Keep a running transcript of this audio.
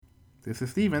This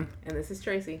is Steven. And this is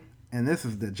Tracy. And this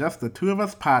is the Just the Two of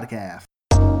Us podcast.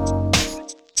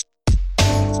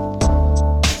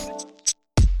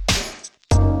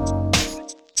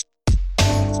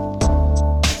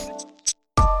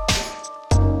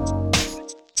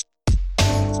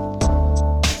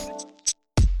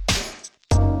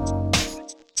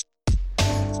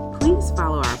 Please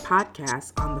follow our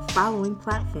podcast on the following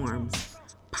platforms: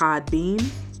 Podbean,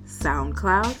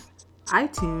 SoundCloud,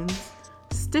 iTunes,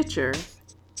 Stitcher,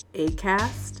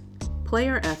 Acast,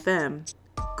 Player FM,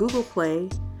 Google Play,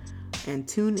 and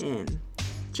TuneIn.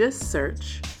 Just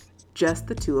search Just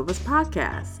the Two of Us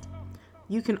podcast.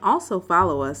 You can also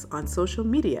follow us on social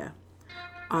media.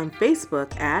 On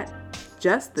Facebook at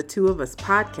Just the Two of Us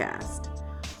podcast,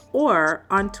 or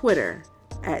on Twitter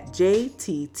at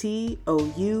JTTOU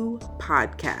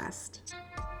podcast.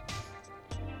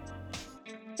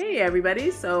 Hey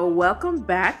everybody, so welcome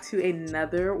back to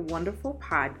another wonderful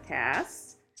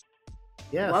podcast.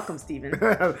 Yes. Welcome, Steven.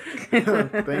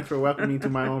 Thanks for welcoming me to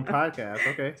my own podcast.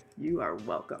 Okay. You are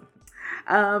welcome.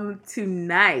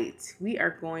 Tonight, we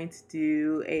are going to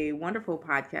do a wonderful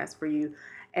podcast for you.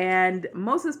 And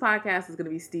most of this podcast is going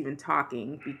to be Steven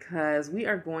talking because we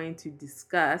are going to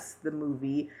discuss the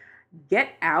movie Get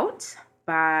Out,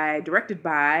 directed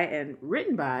by and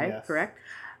written by, Yes. correct?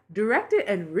 Directed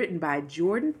and written by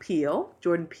Jordan Peele.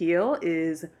 Jordan Peele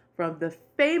is from the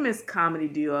famous comedy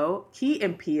duo Key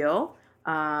and Peele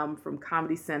from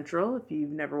Comedy Central. If you've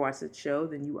never watched that show,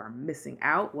 then you are missing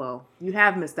out. Well, you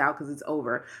have missed out because it's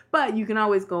over, but you can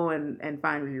always go and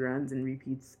find reruns and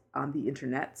repeats on the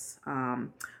internets.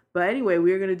 But anyway,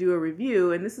 we're going to do a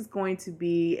review, and this is going to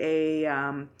be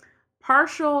a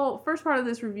first part of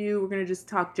this review. We're going to just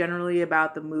talk generally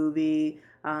about the movie.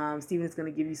 Steven's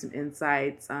going to give you some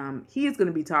insights. He is going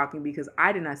to be talking because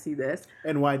I did not see this.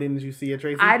 And why didn't you see it,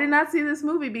 Tracy? I did not see this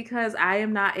movie because I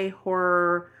am not a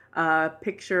horror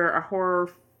horror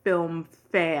film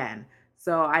fan.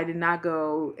 So I did not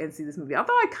go and see this movie.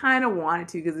 Although I kind of wanted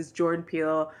to because it's Jordan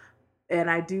Peele.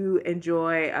 And I do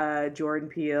enjoy Jordan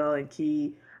Peele and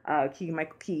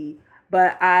Michael Key.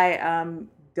 But I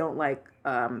don't like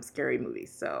scary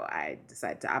movies. So I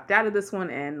decided to opt out of this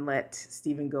one and let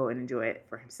Steven go and enjoy it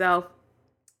for himself.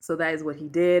 So that is what he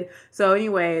did. So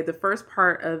anyway, the first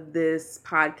part of this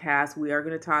podcast, we are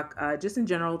going to talk just in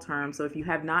general terms. So if you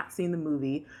have not seen the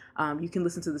movie, you can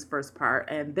listen to this first part.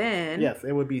 And then... Yes,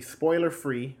 it would be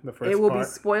spoiler-free, the first part. It will be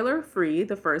spoiler-free,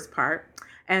 the first part.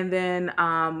 And then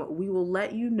we will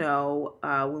let you know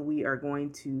when we are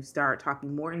going to start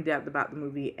talking more in depth about the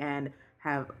movie and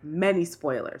have many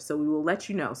spoilers. So we will let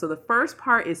you know. So the first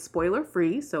part is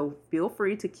spoiler-free. So feel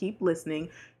free to keep listening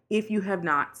if you have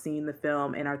not seen the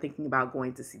film and are thinking about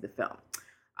going to see the film.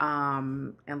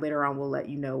 And later on, we'll let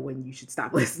you know when you should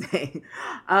stop listening.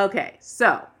 Okay,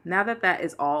 so now that that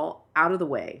is all out of the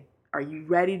way, are you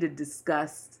ready to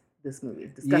discuss this movie?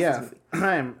 Yes,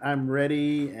 I'm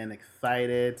ready and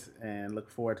excited and look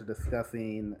forward to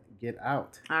discussing Get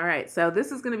Out. All right, so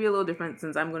this is going to be a little different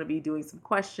since I'm going to be doing some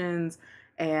questions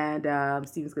and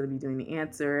Steven's going to be doing the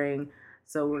answering.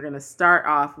 So we're going to start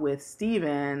off with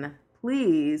Steven.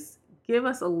 Please give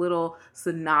us a little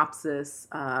synopsis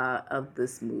of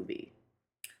this movie.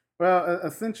 Well,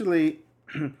 essentially,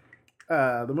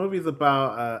 the movie's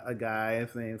about a guy.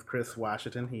 His name's Chris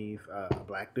Washington. He's a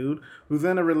black dude who's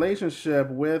in a relationship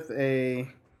with a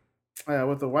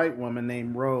white woman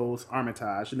named Rose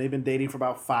Armitage, and they've been dating for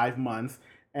about 5 months.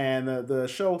 And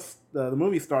the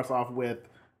movie starts off with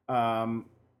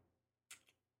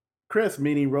Chris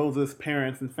meeting Rose's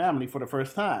parents and family for the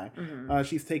first time. Mm-hmm.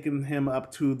 She's taken him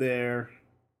up to their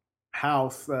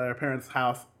house, her parents'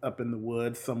 house up in the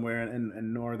woods somewhere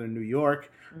in northern New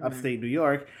York, mm-hmm. upstate New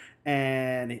York.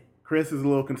 And Chris is a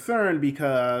little concerned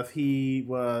because he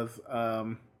was,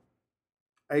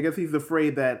 I guess he's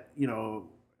afraid that,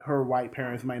 her white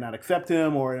parents might not accept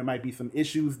him, or there might be some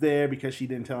issues there because she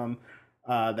didn't tell him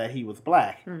that he was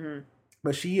black. Mm-hmm.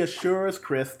 But she assures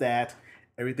Chris that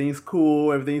everything's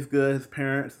cool, everything's good.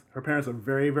 Her parents are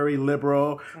very, very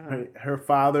liberal. Mm-hmm. Her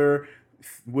father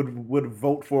would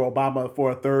vote for Obama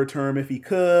for a third term if he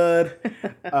could.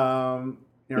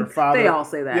 Her father. They all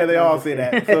say that. Yeah, they all say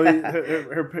that.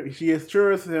 So she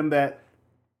assures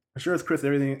Chris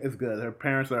everything is good. Her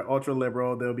parents are ultra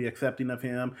liberal; they'll be accepting of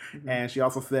him. Mm-hmm. And she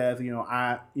also says,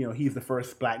 he's the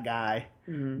first black guy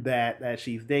mm-hmm. that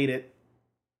she's dated.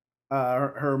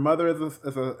 Her mother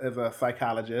is a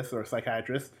psychologist or a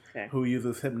psychiatrist who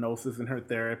uses hypnosis in her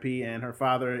therapy, and her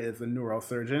father is a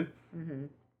neurosurgeon. Mm-hmm.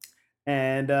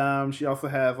 And she also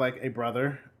has a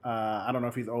brother. I don't know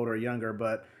if he's older or younger,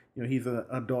 but he's an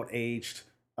adult aged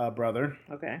brother.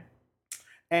 Okay.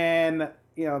 And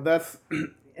that's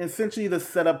essentially the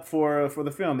setup for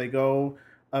the film. They go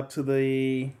up to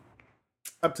the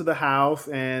house,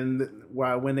 and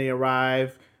when they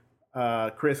arrive,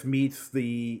 Chris meets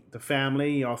the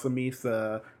family. He also meets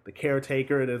the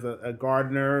caretaker. There's a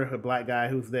gardener, a black guy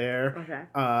who's there, Okay.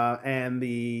 And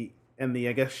the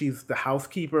I guess she's the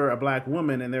housekeeper, a black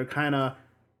woman, and they're kind of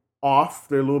off.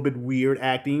 They're a little bit weird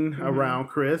acting around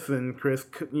Chris, and Chris,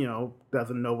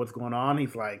 doesn't know what's going on.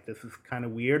 He's like, "This is kind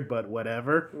of weird, but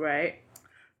whatever." Right.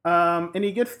 And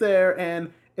he gets there,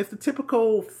 and it's the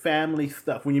typical family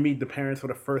stuff when you meet the parents for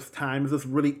the first time. It's just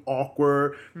really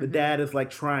awkward. The dad is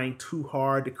like trying too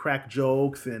hard to crack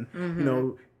jokes, and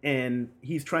and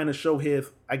he's trying to show his,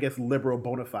 I guess, liberal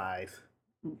bona fides.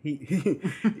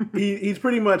 He's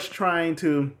pretty much trying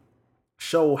to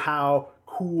show how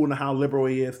cool and how liberal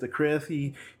he is to Chris.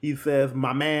 He says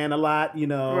 "my man" a lot,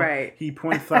 Right. He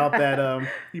points out that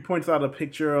he points out a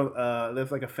picture of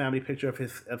there's like a family picture of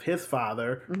his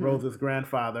father, Rose's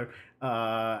grandfather,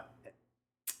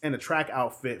 in a track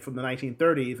outfit from the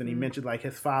 1930s, and he mentioned like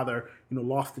his father,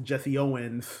 lost to Jesse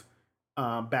Owens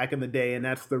back in the day, and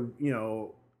that's the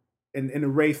in a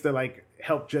race that like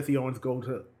helped Jesse Owens go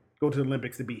to the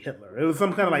Olympics to beat Hitler. It was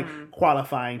some kind of like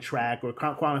qualifying track or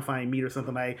qualifying meet or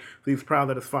something like. So he's proud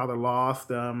that his father lost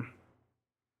to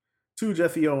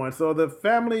Jesse Owens. So the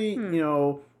family,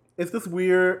 it's this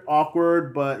weird,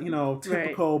 awkward, but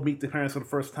typical meet the parents for the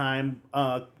first time.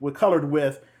 We're colored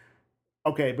with,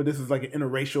 okay, but this is like an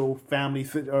interracial family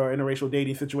or interracial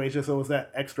dating situation. So it's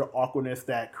that extra awkwardness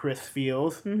that Chris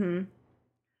feels.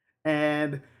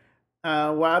 And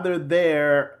while they're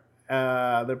there,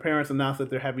 their parents announce that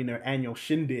they're having their annual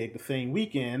shindig the same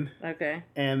weekend. Okay.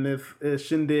 And this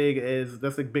shindig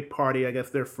that's a big party. I guess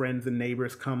their friends and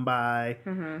neighbors come by,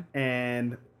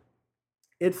 and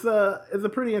it's a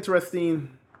pretty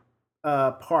interesting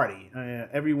party.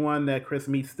 Everyone that Chris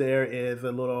meets there is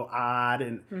a little odd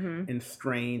and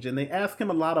strange, and they ask him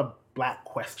a lot of black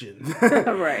questions.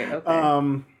 Right.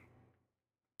 Okay.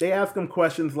 They ask him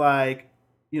questions like,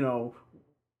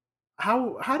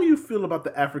 how do you feel about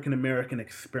the African American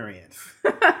experience?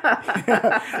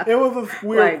 It was a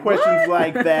weird questions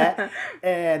like that,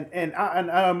 and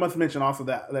I must mention also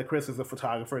that Chris is a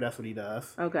photographer. That's what he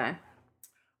does. Okay.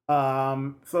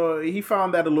 So he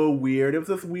found that a little weird. It was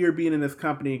just weird being in this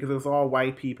company because it was all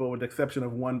white people with the exception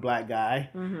of one black guy,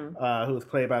 who was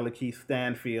played by Lakeith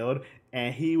Stanfield,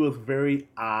 and he was very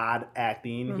odd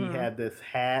acting. He had this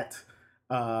hat,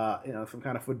 some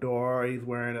kind of fedora. He's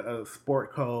wearing a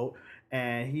sport coat,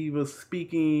 and he was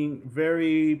speaking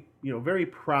very, very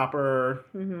proper,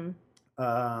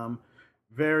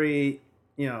 very,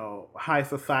 high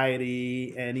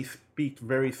society, and he speaks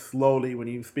very slowly when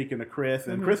he was speaking to Chris.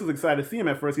 And Chris was excited to see him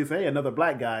at first. He said, "Hey, another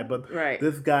black guy," but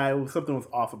this guy, something was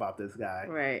off about this guy.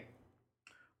 Right.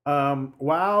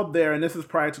 While there, and this is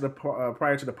prior to the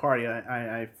party,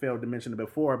 I failed to mention it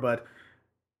before, but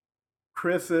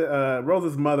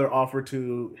Rose's mother offered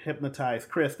to hypnotize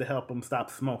Chris to help him stop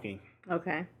smoking.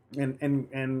 Okay.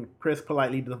 And Chris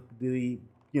politely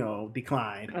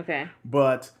declined. Okay.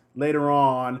 But later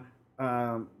on,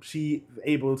 she's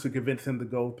able to convince him to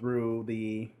go through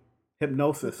the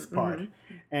hypnosis part,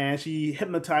 and she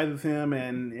hypnotizes him,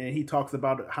 and he talks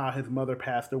about how his mother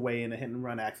passed away in a hit and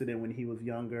run accident when he was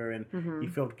younger, and he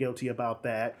felt guilty about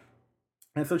that.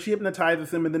 And so she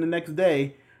hypnotizes him, and then the next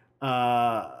day,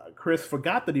 Chris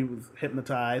forgot that he was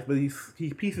hypnotized, but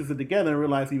he pieces it together and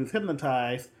realized he was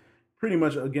hypnotized pretty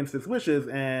much against his wishes,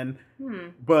 and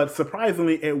but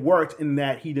surprisingly it worked in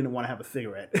that he didn't want to have a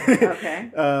cigarette.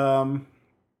 Okay.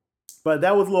 But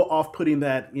that was a little off-putting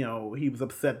that, he was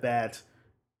upset that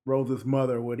Rose's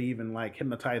mother would even like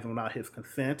hypnotize him without his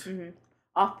consent.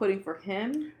 Off-putting for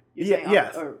him?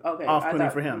 Yes. Okay.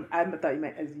 Off-putting for him. I thought you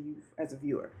meant as a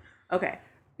viewer. Okay.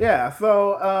 Yeah,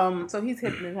 so so he's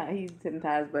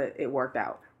hypnotized, but it worked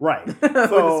out. Right. With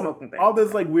the smoking thing. All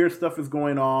this like weird stuff is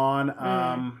going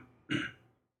on.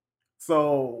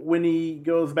 So when he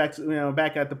goes back to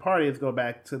back at the party, let's go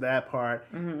back to that part.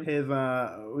 His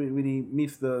when he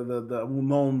meets the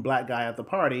lone black guy at the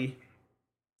party,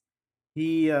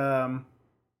 he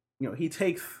he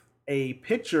takes a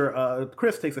picture.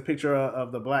 Chris takes a picture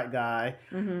of the black guy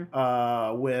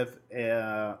with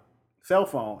a cell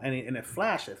phone, and it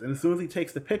flashes. And as soon as he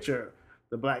takes the picture,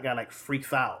 the black guy like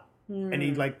freaks out, and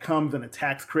he like comes and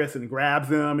attacks Chris and grabs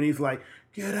him, and he's like,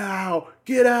 "Get out,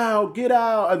 get out, get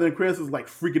out!" And then Chris is like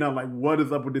freaking out, like, "What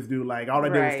is up with this dude? Like, all I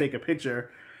did was take a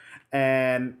picture."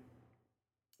 And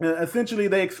essentially,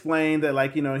 they explained that,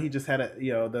 like, he just had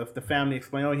the family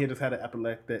explained, "Oh, he just had an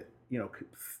epileptic,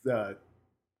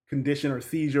 condition or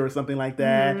seizure or something like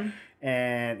that. Mm-hmm.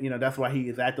 And that's why he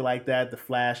is acting like that. The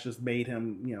Flash just made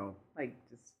him, like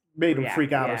just made him react.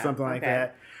 freak out or Yeah. something like Okay.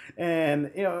 that.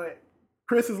 And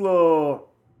Chris is a little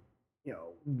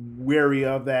weary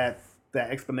of that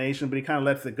explanation, but he kind of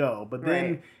lets it go. But then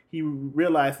Right. he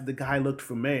realized that the guy looked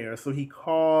familiar, so he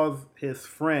calls his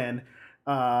friend,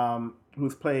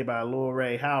 who's played by Lil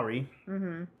Ray Howery,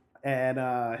 Mm-hmm.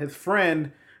 and his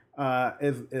friend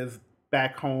is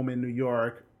back home in New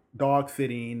York, dog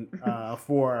sitting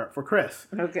for Chris.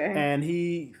 Okay. And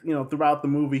he, throughout the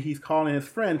movie, he's calling his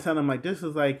friend, telling him like, this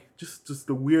is like just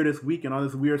the weirdest weekend. All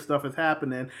this weird stuff is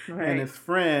happening. Right. And his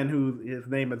friend, who his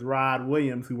name is Rod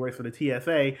Williams, who works for the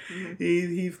TSA, Mm-hmm.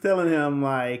 he's telling him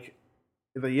like,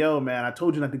 he's like, yo, man, I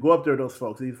told you not to go up there with those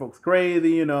folks. These folks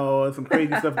crazy, some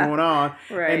crazy stuff going on.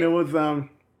 Right. And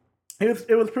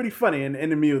it was pretty funny and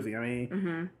amusing. I mean,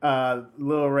 Mm-hmm.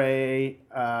 Lil Ray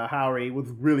Howery was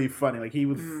really funny. Like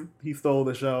he stole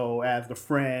the show as the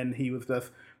friend. He was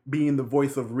just being the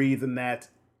voice of reason that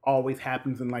always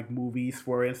happens in like movies,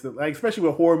 for instance, like especially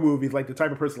with horror movies. Like the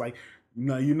type of person like,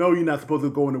 you're not supposed to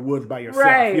go in the woods by yourself.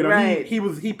 Right, right.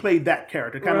 He played that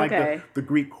character, kind of Okay. like the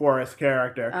Greek chorus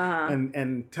character, Uh-huh.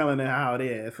 and telling it how it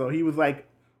is. So he was like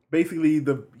basically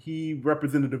he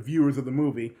represented the viewers of the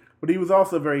movie. But he was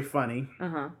also very funny.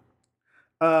 Uh-huh.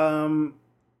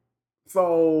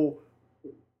 So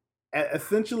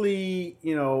essentially,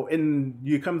 and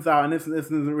it comes out, and this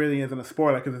really isn't a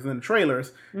spoiler because it's in the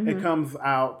trailers. Mm-hmm. It comes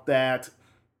out that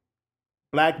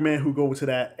black men who go to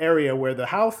that area where the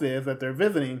house is that they're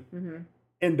visiting Mm-hmm.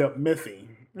 end up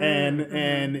missing,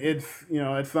 and it's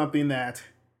something that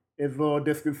is a little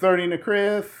disconcerting to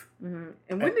Chris. Mm-hmm.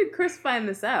 And when did Chris find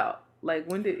this out? Like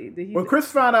when did he? Well,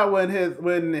 Chris found out when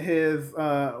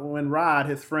Rod,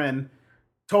 his friend,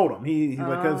 told him. He's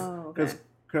like,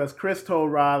 because Chris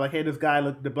told Rod like, hey, this guy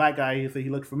the black guy. He said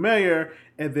he looked familiar,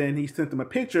 and then he sent him a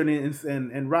picture,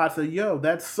 and Rod said, yo,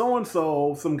 that's so and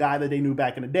so, some guy that they knew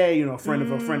back in the day, a friend of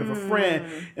a friend of a friend.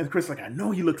 And Chris like, I know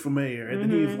he looked familiar, and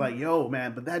then he's like, yo,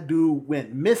 man, but that dude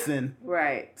went missing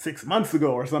right 6 months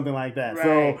ago or something like that. Right.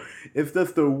 So it's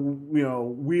just a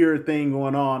weird thing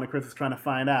going on, and Chris is trying to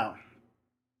find out.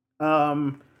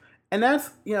 And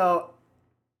that's,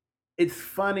 it's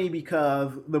funny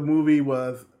because the movie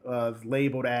was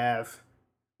labeled as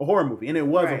a horror movie, and it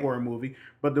was a horror movie,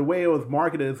 but the way it was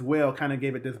marketed as well kind of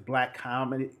gave it this black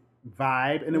comedy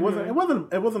vibe, and it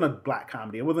wasn't a black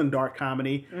comedy, it wasn't dark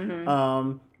comedy,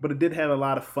 but it did have a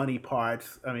lot of funny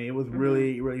parts. I mean, it was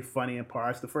really, really funny in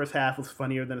parts. The first half was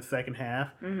funnier than the second half.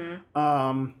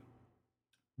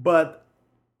 But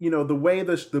the way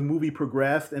the movie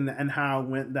progressed and how it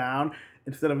went down,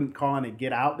 instead of calling it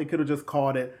Get Out, they could have just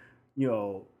called it,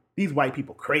 these white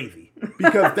people crazy,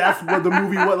 because that's what the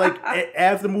movie was like.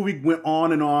 As the movie went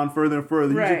on and on, further and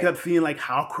further, you just kept seeing like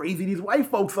how crazy these white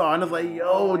folks are, and it's like,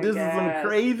 yo, this is some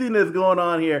craziness going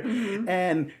on here.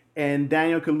 And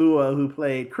Daniel Kaluuya, who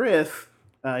played Chris,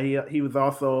 he was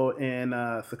also in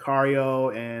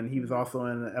Sicario, and he was also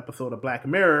in an episode of Black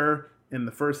Mirror in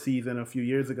the first season a few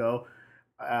years ago.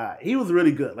 He was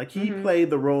really good. Like he played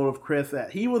the role of Chris.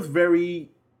 He was very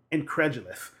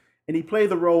incredulous, and he played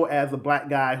the role as a black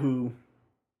guy who,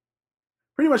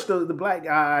 pretty much the black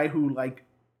guy who like,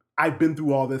 I've been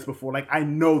through all this before. Like I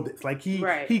know this. Like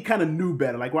he kind of knew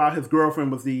better. Like while his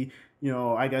girlfriend was the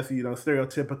I guess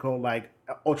stereotypical like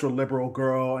ultra liberal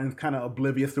girl and kind of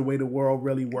oblivious to the way the world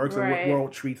really works and what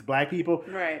world treats black people.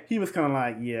 Right. He was kind of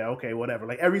like, yeah, okay, whatever.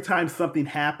 Like every time something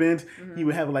happened, he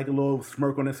would have like a little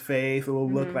smirk on his face, a little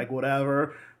look like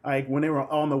whatever. Like when they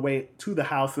were on the way to the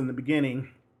house in the beginning,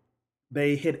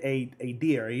 they hit a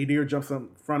deer. A deer jumps in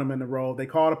front of them in the road. They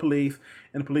call the police,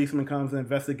 and the policeman comes and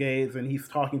investigates, and he's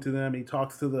talking to them. He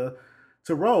talks to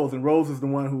Rose, and Rose is the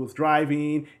one who was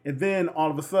driving. And then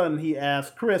all of a sudden, he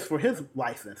asks Chris for his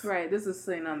license. Right. This is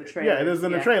seen on the trailer. Yeah, this is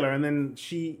in the trailer. And then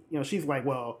she's like,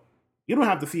 well, you don't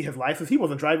have to see his license. He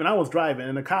wasn't driving. I was driving.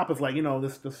 And the cop is like,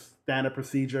 this is standard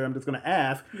procedure. I'm just going to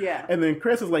ask. Yeah. And then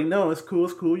Chris is like, no, it's cool.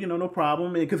 No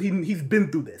problem. Because he's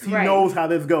been through this. He knows how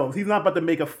this goes. He's not about to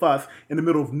make a fuss in the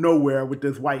middle of nowhere with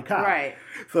this white cop. Right.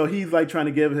 So he's like trying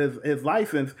to give his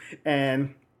license.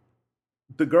 And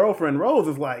the girlfriend Rose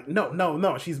is like,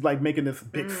 no. She's like making this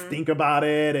big stink about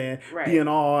it and being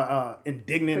all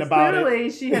indignant about it. Clearly,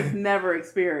 she has never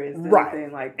experienced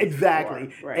anything like this exactly.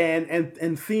 Before. Right.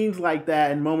 And scenes like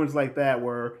that and moments like that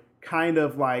were kind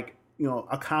of like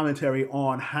a commentary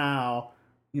on how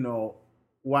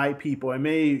white people, and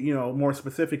maybe more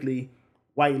specifically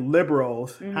white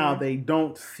liberals, how they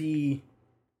don't see.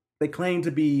 They claim to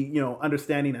be,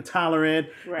 understanding and tolerant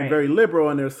and very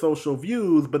liberal in their social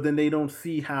views, but then they don't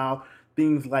see how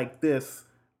things like this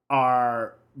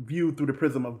are viewed through the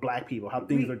prism of Black people, how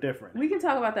things are different. We can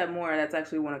talk about that more. That's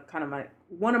actually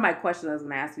one of my questions I was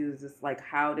going to ask you is just like,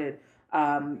 how did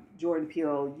Jordan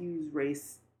Peele use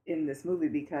race in this movie?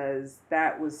 Because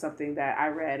that was something that I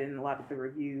read in a lot of the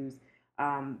reviews,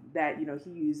 that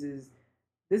he uses.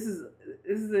 This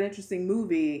is an interesting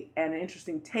movie and an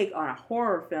interesting take on a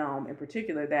horror film in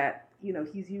particular, that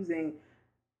he's using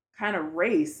kind of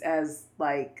race as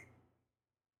like,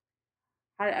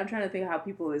 I'm trying to think of how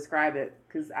people describe it,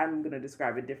 because I'm going to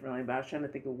describe it differently, but I was trying to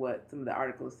think of what some of the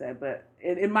articles said. But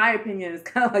in my opinion, it's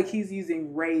kind of like he's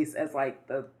using race as like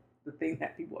the thing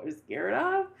that people are scared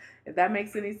of, if that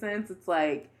makes any sense. It's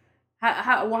like,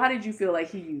 how did you feel like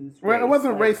he used race? Well, it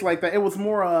wasn't race like that. It was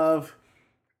more of,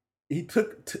 he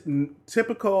took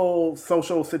typical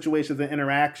social situations and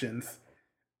interactions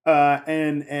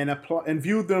and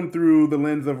viewed them through the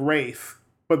lens of race,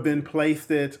 but then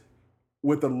placed it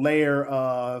with a layer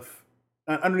of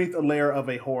underneath a layer of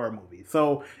a horror movie.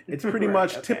 So it's pretty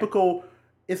much typical.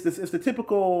 It's the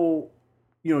typical.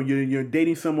 You're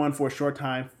dating someone for a short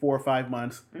time, 4 or 5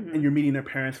 months, and you're meeting their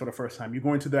parents for the first time. You're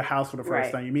going to their house for the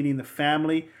first time. You're meeting the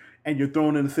family, and you're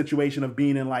thrown in a situation of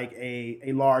being in like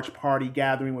a large party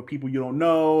gathering with people you don't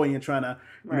know, and you're trying to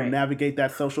navigate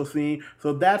that social scene.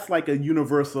 So that's like a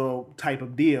universal type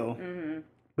of deal.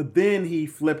 But then he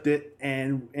flipped it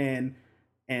and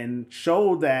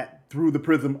showed that through the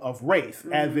prism of race,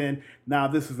 as in, now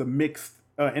this is a mixed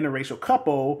interracial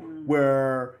couple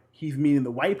where he's meeting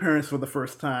the white parents for the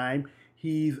first time.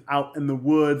 He's out in the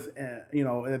woods,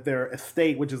 at their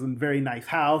estate, which is a very nice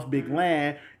house, big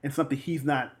land, and something he's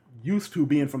not used to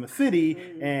being from the city,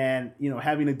 and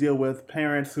having to deal with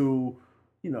parents who,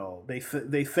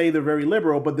 they say they're very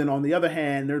liberal, but then on the other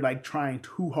hand, they're like trying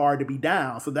too hard to be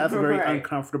down. So that's very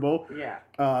uncomfortable. Yeah.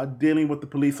 Dealing with the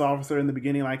police officer in the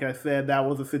beginning, like I said, that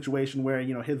was a situation where,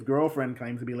 his girlfriend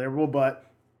claims to be liberal, but,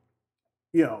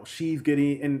 she's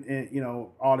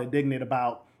getting all indignant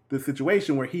about the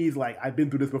situation where he's like, I've been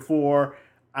through this before.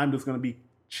 I'm just going to be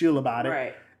chill about it.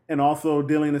 Right. And also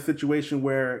dealing in a situation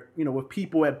where, with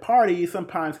people at parties,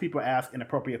 sometimes people ask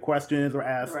inappropriate questions or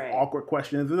ask awkward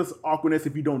questions. There's awkwardness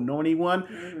if you don't know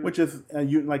anyone, which is,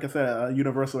 like I said, a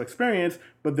universal experience.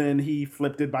 But then he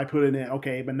flipped it by putting in,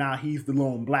 okay, but now he's the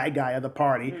lone Black guy at the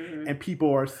party. And people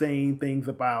are saying things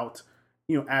about,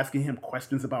 asking him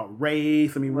questions about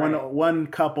race. I mean, one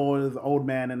couple is an old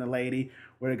man and a lady,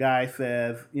 where the guy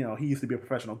says, he used to be a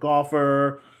professional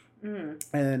golfer.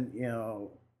 And,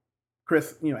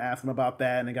 Chris, asked him about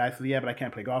that, and the guy said, yeah, but I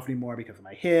can't play golf anymore because of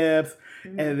my hips.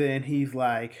 And then he's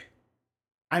like,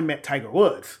 I met Tiger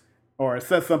Woods, or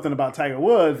says something about Tiger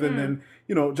Woods, and then,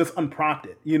 just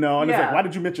unprompted, and it's like, why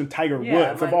did you mention Tiger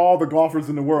Woods? Of all the golfers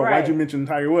in the world, why'd you mention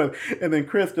Tiger Woods? And then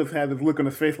Chris just had this look on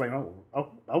his face like, oh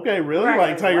okay, really?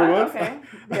 Like Tiger Woods? Okay.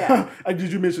 Yeah.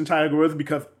 Did you mention Tiger Woods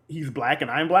because he's Black and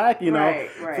I'm Black? Right.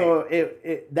 So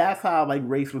that's how like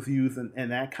race was used in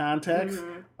that context.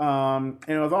 And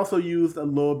it was also used a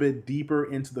little bit deeper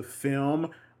into the film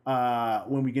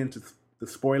when we get into the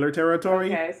spoiler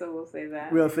territory. Okay, so we'll say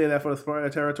that. We'll say that for the spoiler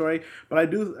territory. But I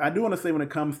do want to say, when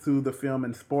it comes to the film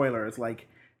and spoilers, like,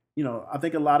 I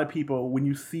think a lot of people, when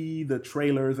you see the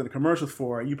trailers and the commercials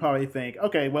for it, you probably think,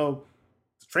 okay, well,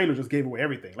 the trailer just gave away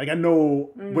everything. Like, I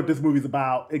know what this movie's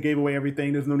about. It gave away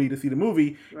everything. There's no need to see the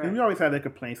movie. And we always have that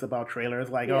complaints about trailers.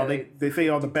 Like, they say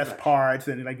all the best parts,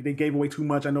 and like they gave away too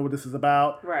much. I know what this is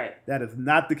about. Right. That is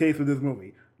not the case with this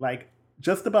movie. Like,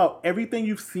 just about everything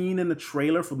you've seen in the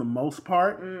trailer, for the most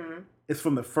part, is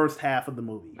from the first half of the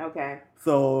movie. Okay.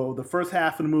 So the first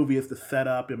half of the movie is the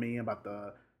setup. I mean, about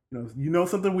the,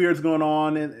 something weird's going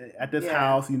on at this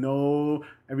house.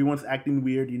 Everyone's acting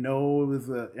weird. It was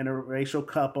an interracial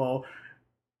couple.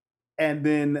 And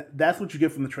then that's what you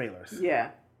get from the trailers. Yeah.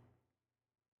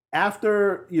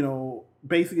 After,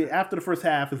 basically after the first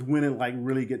half is when it like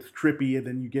really gets trippy, and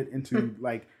then you get into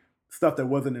like stuff that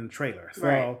wasn't in the trailer.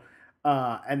 So,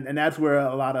 and that's where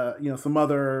a lot of, some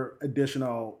other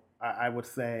additional, I would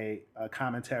say,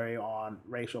 commentary on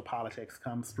racial politics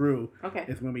comes through. Okay.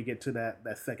 Is when we get to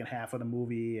that second half of the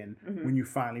movie, and when you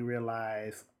finally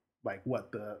realize like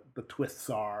what the twists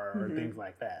are, or things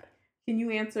like that. Can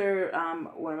you answer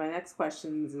one of my next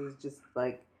questions? Is just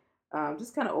like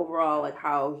just kind of overall, like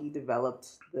how he developed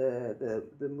the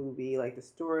movie, like the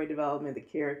story development, the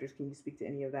characters. Can you speak to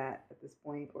any of that at this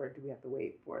point, or do we have to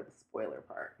wait for the spoiler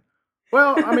part?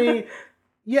 Well, I mean,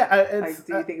 yeah.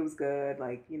 Do you think it was good?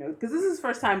 Like, because this is his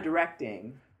first time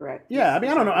directing, correct? Yeah, I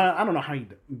mean, I don't know how he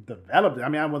developed it. I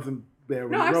mean, I wasn't there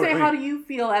when No, he I'm wrote saying, it. how do you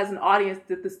feel as an audience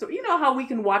that the story? You know how we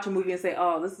can watch a movie and say,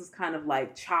 "Oh, this is kind of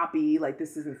like choppy, like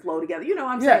this doesn't flow together." You know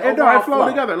what I'm saying? Yeah, Overall it flowed flow.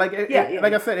 together. Like Yeah.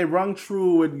 like I said, it rung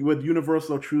true with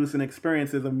universal truths and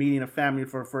experiences of meeting a family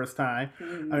for the first time.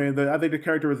 Mm-hmm. I mean, I think the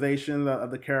characterization of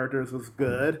the characters was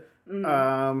good.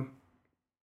 Mm-hmm.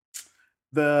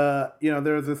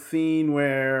 There's a scene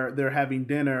where they're having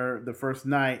dinner the first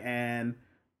night, and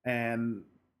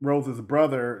Rose's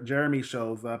brother Jeremy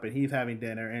shows up, and he's having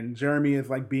dinner, and Jeremy is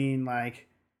like being like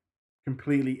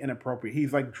completely inappropriate.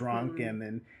 He's like drunk, Mm-hmm. and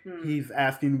then he's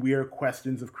asking weird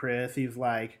questions of Chris. He's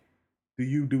like, do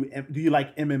you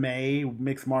like MMA,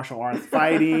 mixed martial arts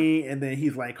fighting? And then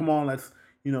he's like, come on, let's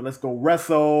go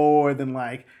wrestle. And then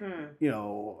like,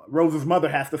 Rose's mother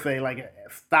has to say like,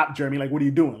 stop, Jeremy. Like, what are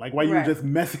you doing? Like, why are you just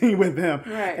messing with him?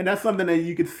 Right. And that's something that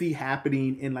you could see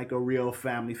happening in like a real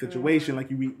family situation.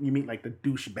 Like you meet like the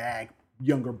douchebag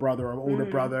younger brother or older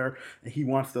brother, and he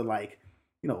wants to like,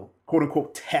 quote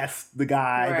unquote, test the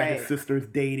guy that his sister's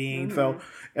dating. So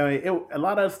a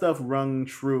lot of stuff rung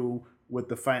true with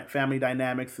the family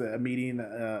dynamics, meeting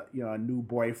a new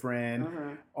boyfriend,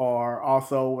 or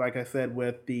also, like I said,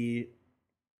 with the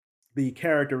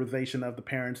characterization of the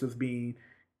parents as being,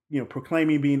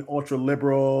 proclaiming being ultra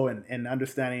liberal and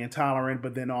understanding and tolerant,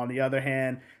 but then on the other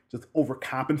hand, just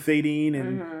overcompensating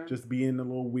and just being a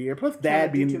little weird. Plus,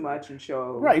 dad being too much and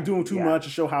show doing too much to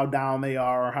show how down they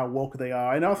are or how woke they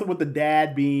are, and also with the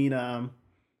dad being,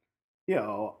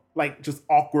 like just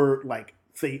awkward, like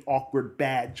say awkward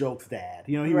bad jokes dad.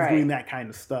 He was doing that kind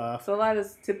of stuff. So a lot of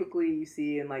typically you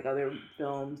see in like other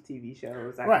films, TV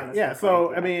shows, that right? Kind of yeah. stuff, So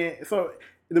like, I mean, so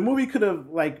the movie could have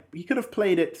he could have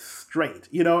played it straight.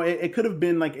 It could have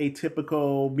been like a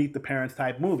typical Meet the Parents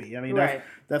type movie. I mean,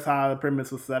 that's how the premise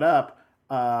was set up.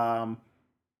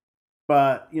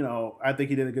 But I think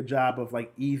he did a good job of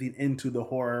like easing into the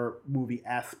horror movie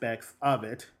aspects of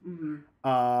it.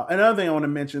 Another thing I want to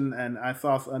mention, and I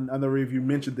saw another review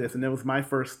mentioned this, and it was my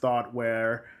first thought,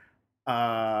 where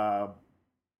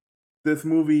this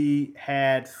movie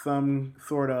had some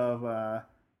sort of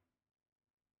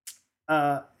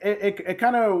it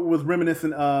kind of was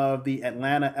reminiscent of the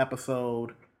Atlanta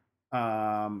episode,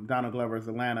 Donald Glover's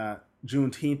Atlanta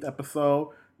Juneteenth episode.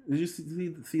 Did you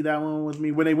see that one with me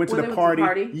when they went to the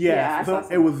party? Yeah, so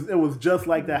it was just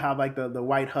like that. How like the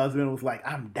white husband was like,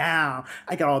 "I'm down.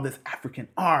 I got all this African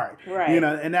art," right?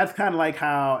 And that's kind of like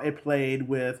how it played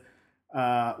with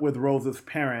Rose's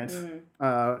parents,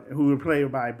 who were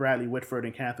played by Bradley Whitford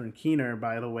and Catherine Keener,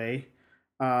 by the way.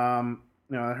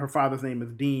 Her father's name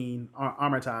is Dean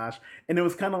Armitage, and it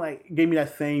was kind of like, gave me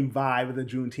that same vibe of the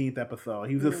Juneteenth episode.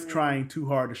 He was just trying too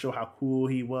hard to show how cool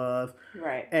he was,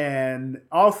 right? And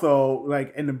also,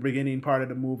 like in the beginning part of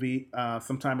the movie,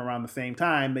 sometime around the same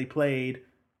time, they played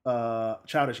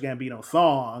Childish Gambino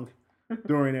song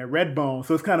during their Redbone.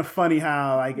 So it's kind of funny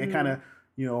how like it kind of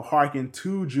harkened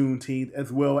to Juneteenth,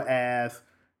 as well as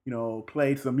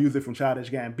played some music from Childish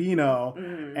Gambino.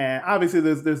 And obviously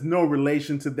there's no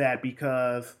relation to that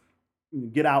because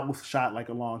Get Out was shot like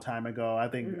a long time ago. I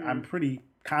think I'm pretty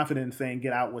confident in saying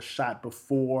Get Out was shot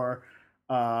before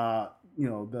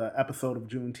the episode of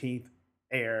Juneteenth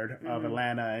aired of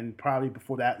Atlanta, and probably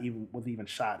before that was even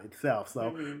shot itself.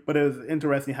 So but it was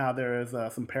interesting how there is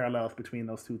some parallels between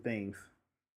those two things.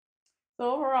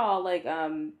 So overall, like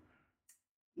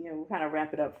we'll kind of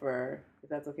wrap it up, for if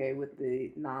that's okay with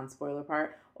the non-spoiler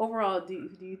part. Overall, do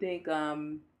you think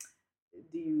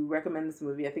do you recommend this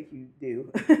movie? I think you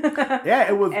do. Yeah,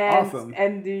 it was awesome.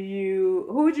 And who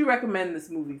would you recommend this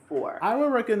movie for? I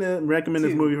would recommend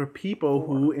this movie for people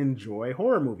who enjoy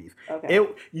horror movies. Okay.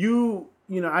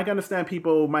 I can understand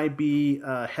people might be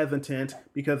hesitant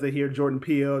because they hear Jordan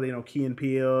Peele, they know Key and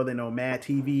Peele, they know Mad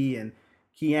TV and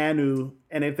Keanu,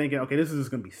 and they're thinking, okay, this is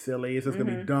just going to be silly. This is going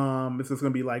to be dumb. This is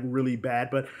going to be like really bad.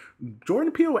 But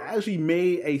Jordan Peele actually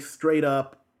made a straight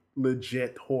up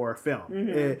legit horror film.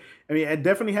 It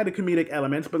definitely had the comedic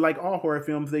elements, but like all horror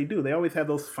films, they always have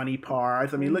those funny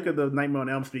parts. I mean, look at the Nightmare on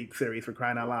Elm Street series, for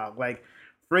crying out loud. Like,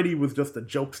 Freddy was just a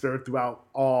jokester throughout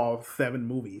all 7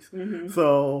 movies.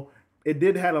 So it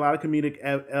did have a lot of comedic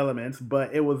elements,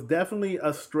 but it was definitely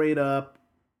a straight up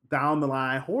down the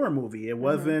line horror movie. It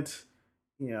wasn't,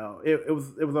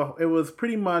 it was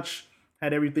pretty much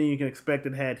had everything you can expect.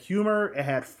 It had humor, it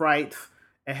had frights,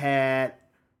 it had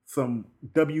some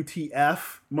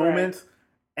WTF moments,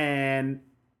 and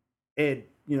it,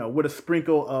 with a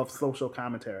sprinkle of social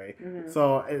commentary.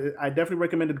 So I definitely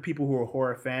recommend it to people who are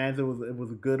horror fans. It was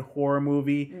a good horror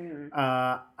movie.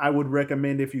 I would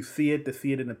recommend, if you see it, to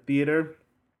see it in a theater.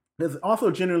 Because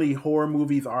also generally horror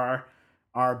movies are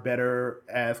are better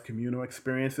as communal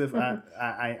experiences.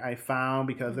 I found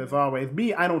because there's always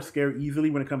me. I don't scare easily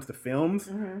when it comes to films.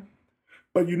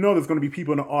 But there's going to be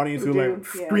people in the audience who like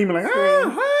screaming like,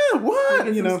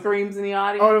 what? Some screams in the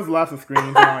audience. Oh, there's lots of screams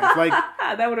in the audience. Like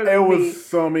that would have been me. It was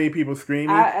so many people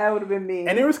screaming. That would have been me.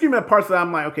 And they were screaming at parts that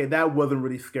I'm like, okay, that wasn't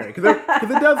really scary because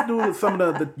it does do some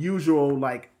of the usual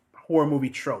like horror movie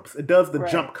tropes. It does the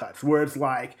jump cuts where it's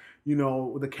like,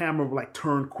 the camera will like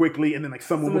turn quickly and then like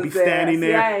someone will be standing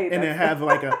there and it has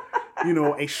like a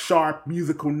a sharp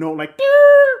musical note like.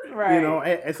 Right.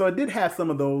 And so it did have some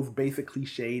of those basic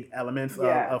cliched elements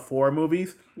of horror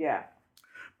movies. Yeah.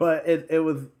 But it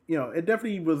was, it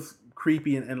definitely was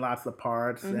creepy in lots of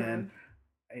parts. And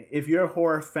if you're a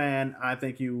horror fan, I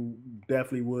think you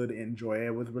definitely would enjoy it.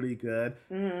 It was really good.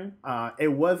 It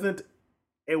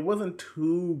wasn't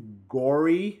too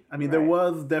gory. I mean, there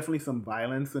was definitely some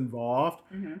violence involved.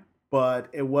 But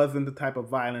it wasn't the type of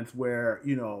violence where,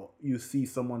 you see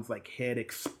someone's like head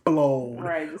explode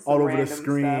all over the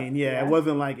screen. Yeah, it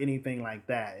wasn't like anything like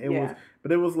that. It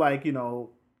was like,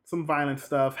 some violent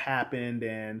stuff happened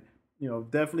and,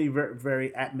 definitely very,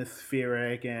 very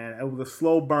atmospheric, and it was a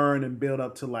slow burn and build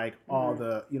up to like all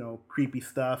the, creepy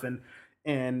stuff. And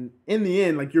in the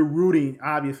end, like you're rooting,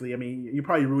 obviously, I mean, you're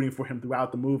probably rooting for him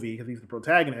throughout the movie because he's the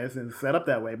protagonist and it's set up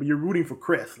that way, but you're rooting for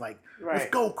Chris. Like, let's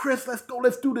go, Chris, let's go,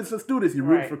 let's do this. You're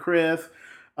rooting for Chris.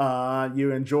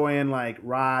 You're enjoying like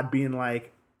Rod being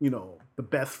like, the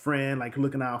best friend, like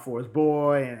looking out for his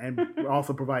boy and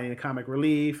also providing a comic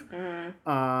relief.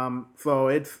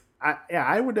 So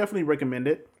I would definitely recommend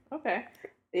it. Okay.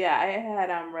 Yeah, I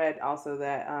had read also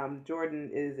that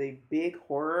Jordan is a big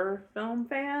horror film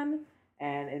fan.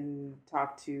 And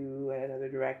talked to another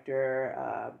director,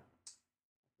 I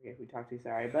forget who we talked to,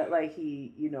 sorry, but like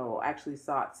he, actually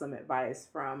sought some advice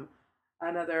from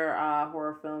another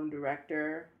horror film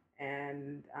director,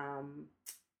 and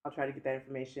I'll try to get that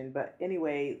information. But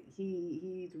anyway,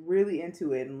 he's really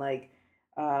into it, and like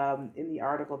in the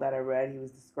article that I read, he was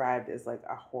described as like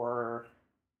a horror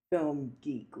film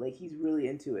geek. Like he's really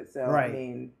into it. So I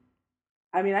mean,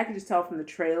 I could just tell from the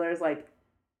trailers, like,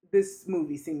 this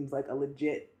movie seems like a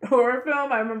legit horror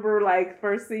film. I remember like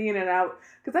first seeing it out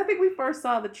because I think we first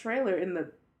saw the trailer in the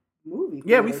movie.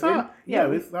 Yeah, we saw. Yeah,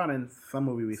 we saw it in some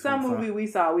movie. We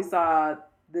saw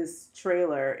this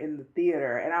trailer in the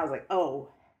theater, and I was like, oh.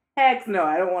 Heck no,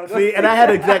 I don't want to go see. And I had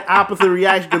the exact opposite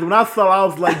reaction because when I saw it, I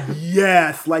was like,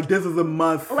 yes, like this is a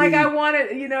must see. Like I wanted,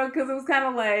 because it was kind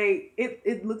of like,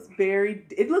 it looks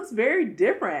very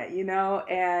different,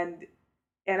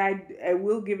 and I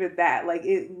will give it that. Like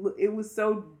it was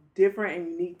so different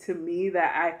and unique to me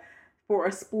that I, for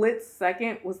a split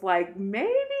second, was like,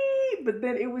 maybe, but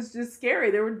then it was just scary.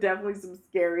 There were definitely some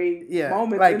scary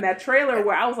moments in that trailer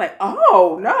where I was like,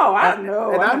 oh no, I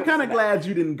know. And I'm kind of glad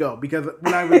you didn't go because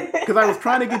I was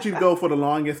trying to get you to go for the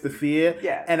longest to see it.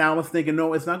 Yeah. And I was thinking,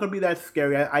 no, it's not going to be that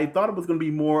scary. I thought it was going to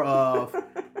be more of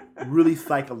really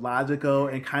psychological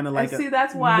and kind of like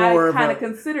that's why I kind of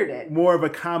considered it more of a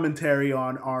commentary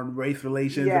on race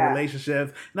relations and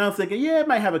relationships. And I was thinking, it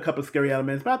might have a couple of scary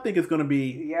elements, but I think it's going to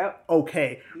be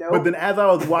okay. Nope. But then as I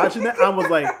was watching it, I was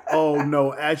like, oh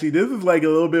no, actually this is like a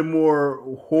little bit more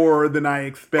horror than I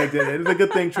expected. And it's a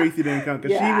good thing Tracy didn't come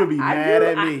because she would be mad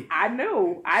at me. I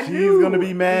knew. She's going to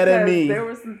be mad at me. There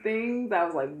were some things I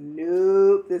was like,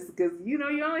 nope, this because you're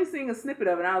only seeing a snippet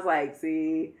of it. And I was like,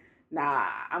 see. Nah,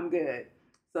 I'm good.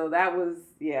 So that was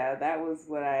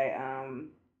what I,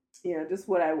 just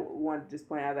what I wanted to just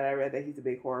point out that I read that he's a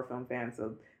big horror film fan.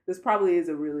 So this probably is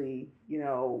a really,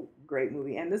 great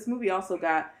movie. And this movie also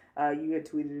got, you had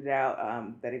tweeted it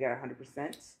out, that it got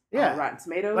 100% on Rotten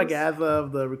Tomatoes. Like as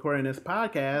of the recording of this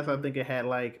podcast, I think it had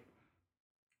like,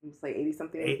 it's like 80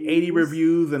 something 80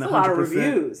 reviews and 100%. A lot of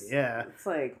reviews. Yeah. It's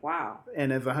like, wow.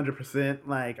 And it's 100%.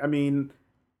 Like, I mean,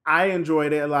 I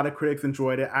enjoyed it. A lot of critics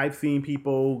enjoyed it. I've seen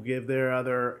people give their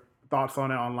other thoughts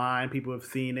on it online. People have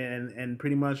seen it, and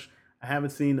pretty much I haven't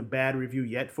seen a bad review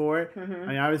yet for it. I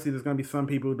mean, obviously, there's going to be some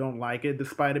people who don't like it.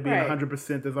 Despite it being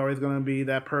 100%, there's always going to be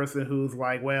that person who's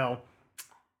like, well,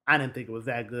 I didn't think it was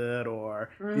that good. Or,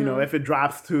 if it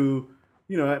drops to,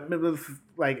 it was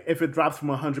like if it drops from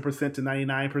 100% to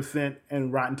 99%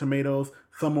 in Rotten Tomatoes,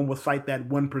 someone will cite that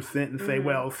 1% and say,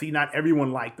 well, see, not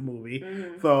everyone liked the movie.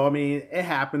 So, I mean, it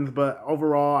happens. But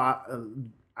overall,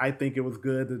 I think it was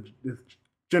good. The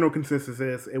general consensus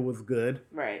is it was good.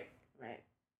 Right.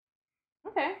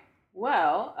 Okay.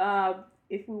 Well,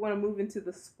 if we want to move into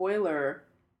the spoiler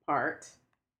part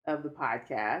of the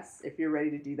podcast, if you're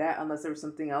ready to do that, unless there was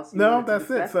something else. No,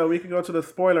 that's it. So we can go to the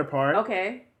spoiler part.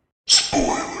 Okay.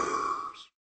 Spoilers.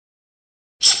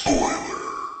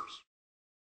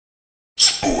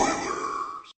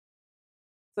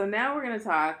 So now we're going to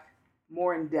talk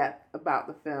more in depth about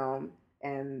the film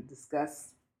and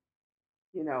discuss,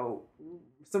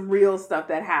 some real stuff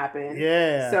that happened.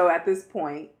 Yeah. So at this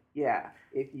point,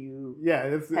 if you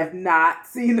have not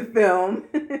seen the film,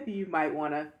 you might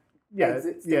want to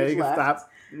exit stage you can left.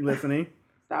 stop listening.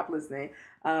 Stop listening.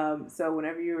 So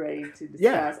whenever you're ready to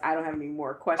discuss, I don't have any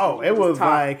more questions. Oh, it was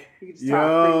like,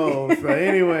 yo. So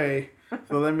anyway,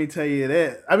 so let me tell you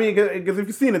this. I mean, because if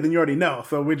you've seen it, then you already know.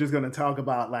 So we're just going to talk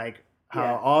about like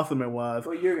how awesome it was.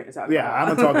 Well, you're going to talk about it. Yeah, I'm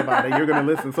going to talk about it. You're going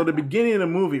to listen. So the beginning of the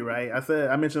movie, right?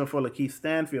 I mentioned before Lakeith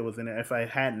Stanfield was in it. If I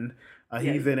hadn't,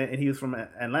 he's in it, and he was from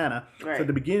Atlanta. Right. So at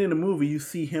the beginning of the movie, you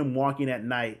see him walking at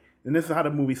night. And this is how the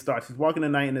movie starts. He's walking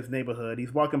at night in his neighborhood.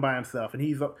 He's walking by himself, and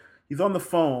he's on the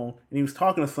phone, and he was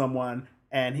talking to someone,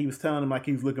 and he was telling him like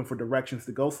he was looking for directions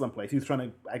to go someplace. He was trying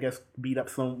to, I guess, meet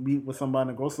with somebody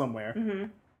and go somewhere. Mm-hmm.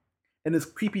 And this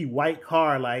creepy white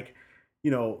car, like,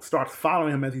 starts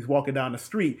following him as he's walking down the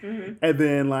street. Mm-hmm. And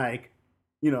then, like,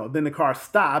 then the car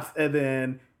stops, and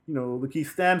then, Lakeith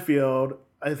Stanfield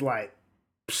is like,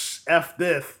 F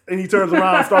this. And he turns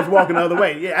around and starts walking the other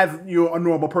way. Yeah, as a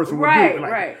normal person would do.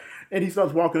 Like, right. And he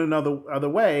starts walking another other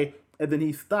way. And then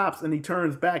he stops and he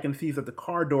turns back and sees that the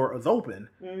car door is open.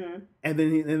 Mm-hmm. And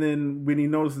then when he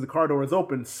notices the car door is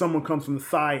open, someone comes from the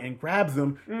side and grabs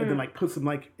him and then like puts him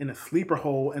like in a sleeper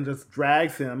hole and just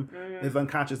drags him, his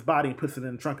unconscious body, and puts it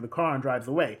in the trunk of the car and drives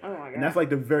away. Oh my God. And that's like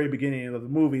the very beginning of the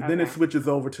movie. Okay. Then it switches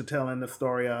over to telling the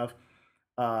story of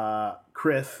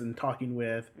Chris and talking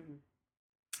with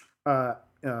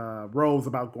Rose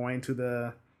about going to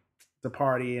the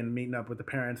party and meeting up with the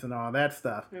parents and all that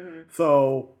stuff. Mm-hmm.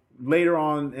 So later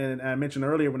on, and I mentioned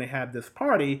earlier when they had this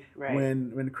party,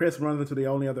 when Chris runs into the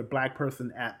only other black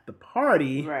person at the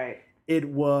party, it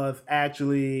was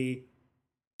actually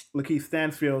Lakeith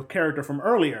Stanfield's character from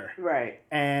earlier. Right.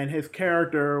 And his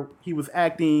character, he was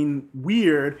acting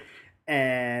weird,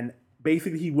 and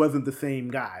basically he wasn't the same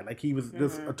guy. Like he was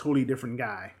just a totally different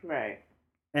guy. Right.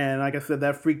 And like I said,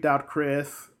 that freaked out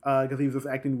Chris because he was just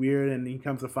acting weird, and he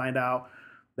comes to find out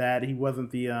that he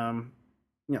wasn't the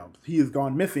he has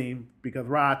gone missing because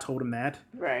Rod told him that.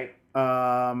 Right.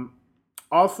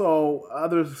 Also,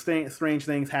 other strange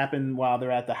things happen while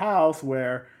they're at the house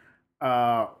where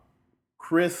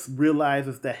Chris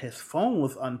realizes that his phone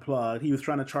was unplugged. He was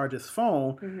trying to charge his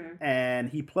phone, and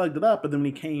he plugged it up, but then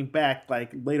when he came back,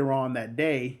 like later on that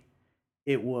day,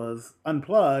 it was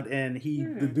unplugged, and he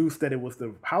deduced that it was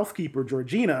the housekeeper,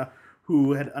 Georgina,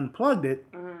 who had unplugged it.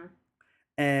 Mm-hmm.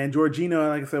 And Georgina,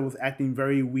 like I said, was acting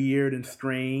very weird and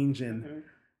strange, and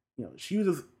she was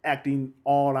just acting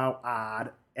all out odd,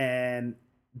 and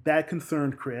that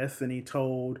concerned Chris, and he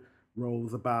told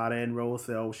Rose about it, and Rose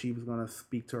said she was going to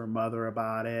speak to her mother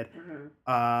about it.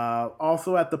 Mm-hmm.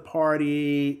 Also at the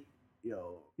party,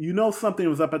 something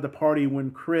was up at the party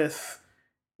when Chris,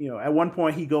 at one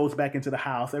point he goes back into the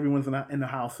house. Everyone's in the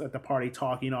house at the party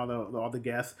talking, all the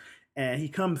guests. And he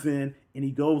comes in and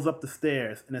he goes up the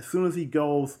stairs. And as soon as he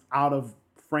goes out of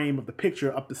frame of the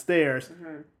picture up the stairs,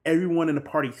 everyone in the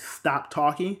party stopped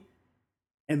talking.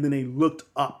 And then they looked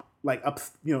up, like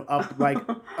upstairs.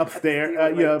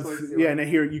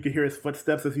 And you could hear his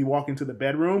footsteps as he walked into the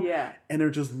bedroom. Yeah. And they're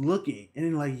just looking. And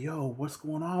they're like, yo, what's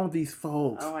going on with these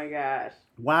folks? Oh my gosh.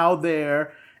 While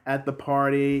there at the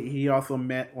party, he also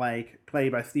met,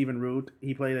 played by Stephen Root.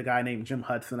 He played a guy named Jim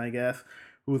Hudson, I guess,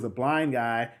 who was a blind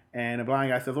guy. And the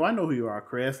blind guy says, I know who you are,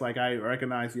 Chris. Like, I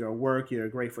recognize your work. You're a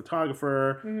great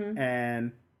photographer. Mm-hmm.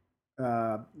 And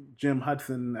Jim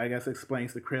Hudson, I guess,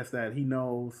 explains to Chris that he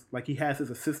knows, he has his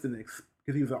assistant,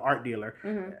 because he was an art dealer,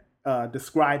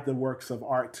 describe the works of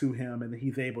art to him, and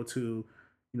he's able to,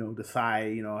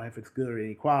 decide, if it's good or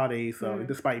any quality. So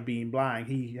despite being blind,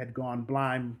 he had gone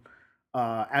blind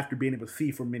after being able to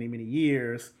see for many, many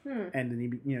years. And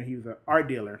then he was an art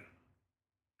dealer.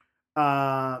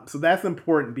 So that's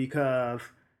important because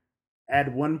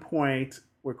at one point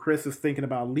where Chris is thinking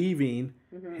about leaving,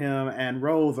 him and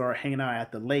Rose are hanging out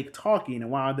at the lake talking. And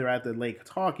while they're at the lake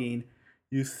talking,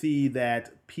 you see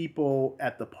that people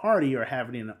at the party are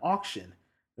having an auction.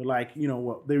 They're like,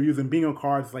 they're using bingo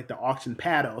cards like the auction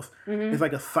paddles. It's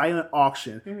like a silent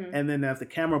auction. And then as the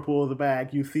camera pulls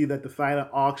back, you see that the silent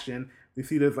auction, you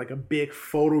see there's like a big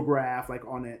photograph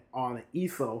on an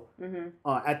easel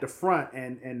at the front,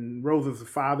 and Rose's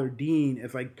father Dean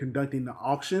is like conducting the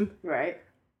auction. Right.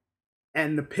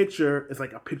 And the picture is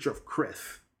like a picture of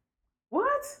Chris.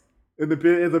 What? And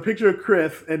it's a picture of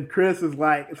Chris, and Chris is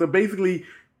like, so basically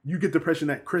you get the impression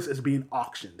that Chris is being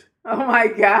auctioned. Oh my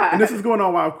God. And this is going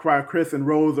on while Chris and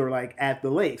Rose are like at the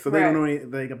lake. So they don't know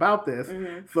anything about this.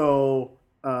 So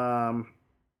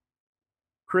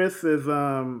Chris is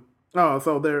Oh,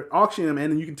 so they're auctioning them,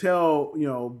 and you can tell,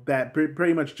 that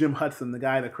pretty much Jim Hudson, the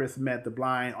guy that Chris met, the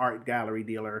blind art gallery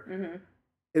dealer,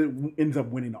 it ends up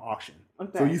winning the auction.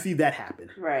 Okay. So you see that happen.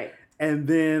 Right. And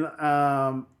then,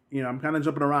 I'm kind of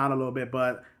jumping around a little bit,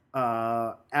 but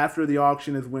after the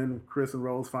auction is when Chris and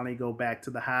Rose finally go back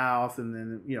to the house, and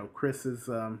then, Chris is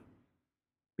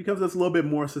becomes just a little bit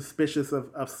more suspicious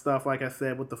of stuff, like I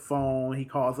said, with the phone. He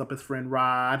calls up his friend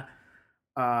Rod.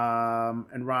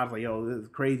 And Rod's like, yo, this is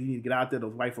crazy. You need to get out there.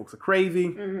 Those white folks are crazy.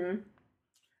 Mm-hmm.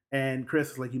 And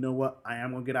Chris is like, you know what? I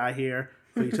am going to get out of here.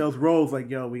 So he tells Rose,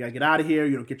 like, yo, we got to get out of here.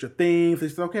 Get your things. He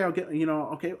says, okay, I'll get,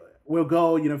 okay, we'll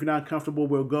go. If you're not comfortable,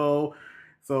 we'll go.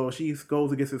 So she goes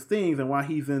and gets his things. And while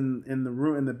he's in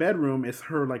the bedroom, it's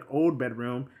her, like, old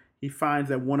bedroom. He finds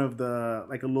that one of the,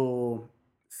 like, a little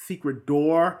secret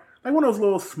door, like one of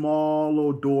those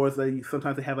little doors that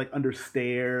sometimes they have like under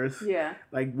stairs. Yeah.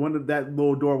 Like that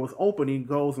little door was open. He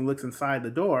goes and looks inside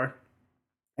the door,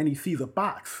 and he sees a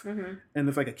box, and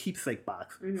it's like a keepsake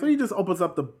box. So he just opens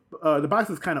up the box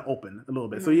is kind of open a little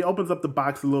bit. So he opens up the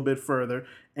box a little bit further,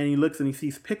 and he looks and he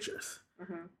sees pictures,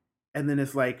 and then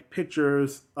it's like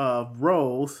pictures of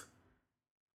Rose,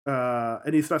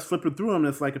 and he starts flipping through them. And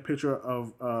it's like a picture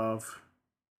of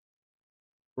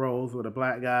Rose with a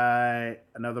black guy,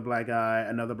 another black guy,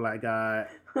 another black guy,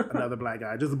 another black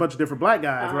guy. Just a bunch of different black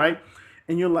guys, right?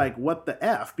 And you're like, what the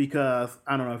F? Because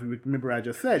I don't know if you remember what I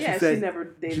just said. Yeah, she said she's never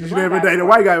dated a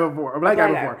white guy before, a black guy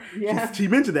before. Yeah. She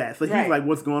mentioned that. So he's like,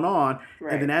 what's going on?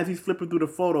 Right. And then as he's flipping through the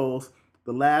photos,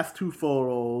 the last two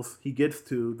photos he gets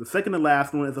to, the second to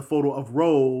last one is a photo of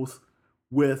Rose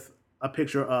with a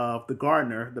picture of the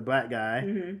gardener, the black guy.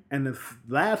 And the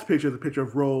last picture is a picture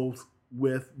of Rose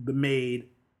with the maid,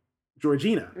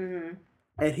 Georgina.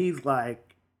 And he's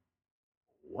like,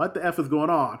 what the F is going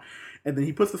on? And then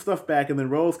he puts the stuff back, and then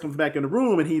Rose comes back in the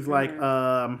room, and he's like,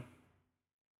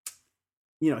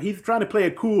 he's trying to play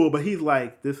it cool, but he's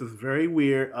like, this is very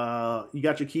weird. You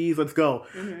got your keys? Let's go.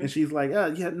 And she's like,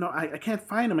 I can't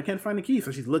find them. I can't find the keys.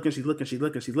 So she's looking for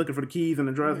the keys in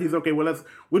the drawers. He's okay. Well,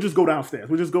 we'll just go downstairs.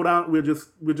 We'll just go down. We'll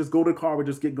just go to the car. We'll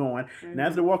just get going. And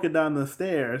as they're walking down the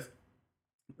stairs,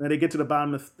 and they get to the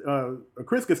bottom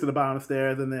Chris gets to the bottom of the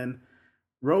stairs, and then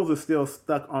Rose is still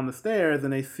stuck on the stairs,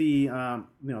 and they see,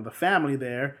 the family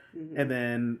there. And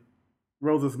then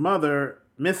Rose's mother,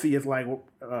 Missy, is like,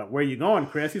 where are you going,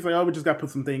 Chris? He's like, oh, we just got to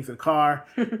put some things in the car.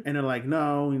 And they're like,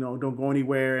 no, don't go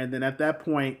anywhere. And then at that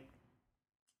point,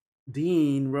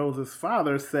 Dean, Rose's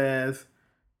father, says,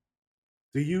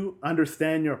 do you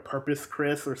understand your purpose,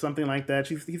 Chris? Or something like that.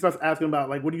 He starts asking about,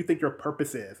 like, what do you think your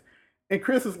purpose is? And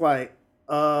Chris is like,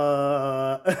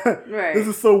 right. This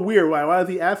is so weird. Why is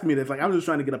he asking me this? Like, I'm just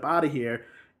trying to get up out of here.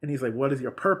 And he's like, what is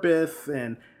your purpose?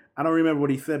 And I don't remember what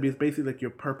he said, but it's basically like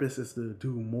your purpose is to do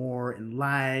more in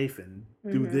life and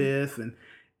do this. And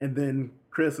then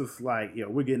Chris is like,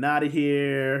 we're getting out of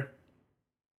here.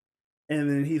 And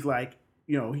then he's like,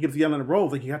 he keeps yelling at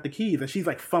Rose, like, you got the keys. And she's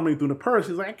like fumbling through the purse.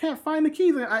 She's like, I can't find the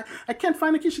keys. I can't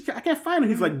find the keys. I can't find them.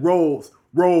 He's like, Rose.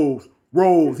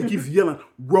 He keeps yelling,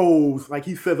 Rose. Like,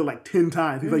 he says it like 10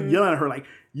 times. He's like yelling at her, like,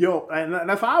 yo. And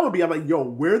that's how I would be. I'm like, yo,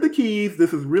 where are the keys?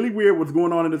 This is really weird what's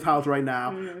going on in this house right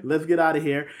now. Let's get out of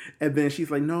here. And then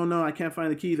she's like, no, I can't find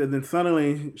the keys. And then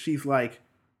suddenly she's like,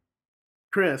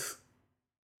 Chris.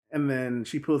 And then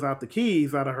she pulls out the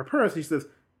keys out of her purse. She says,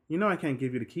 I can't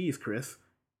give you the keys, Chris.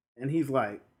 And he's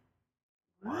like,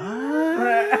 what?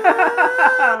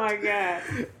 Oh, my God.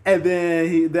 And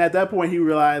then at that point, he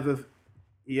realizes,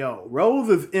 Rose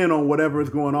is in on whatever is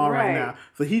going on right now.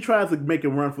 So he tries to make a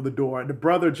run for the door. The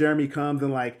brother, Jeremy, comes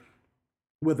and like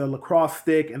with a lacrosse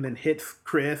stick and then hits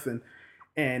Chris and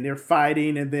they're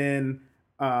fighting. And then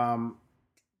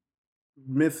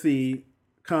Missy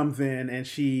comes in and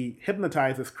she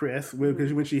hypnotizes Chris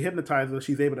because when she hypnotizes,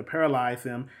 she's able to paralyze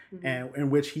him and in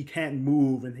which he can't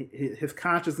move. And his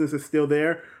consciousness is still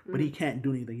there, but he can't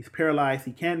do anything. He's paralyzed.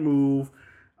 He can't move.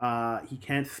 He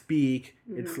can't speak.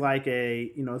 It's like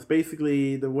it's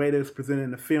basically the way that it's presented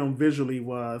in the film visually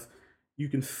was you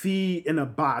can see in a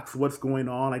box what's going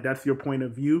on. Like that's your point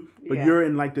of view, but you're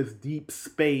in like this deep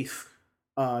space,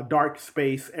 dark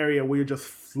space area where you're just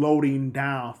floating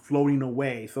floating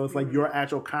away. So it's like your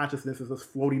actual consciousness is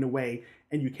just floating away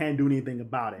and you can't do anything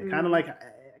about it. Kind of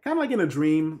like in a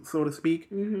dream, so to speak.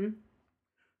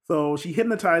 So she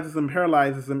hypnotizes him,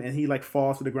 paralyzes him, and he like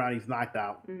falls to the ground. He's knocked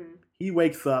out. He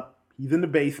wakes up. He's in the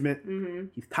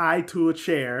basement. He's tied to a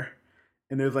chair,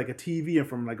 and there's like a TV in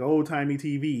front of him, like an old timey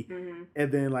TV.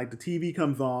 And then like the TV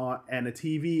comes on, and the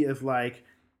TV is like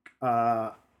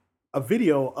a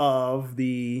video of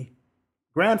the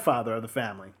grandfather of the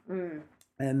family.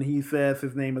 And he says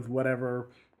his name is whatever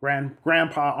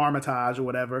grandpa Armitage or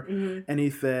whatever, Mm-hmm. and he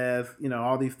says,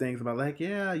 all these things about like,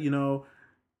 yeah,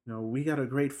 we got a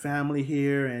great family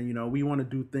here, and we want to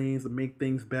do things to make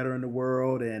things better in the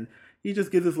world, and he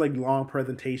just gives this like long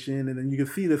presentation, and then you can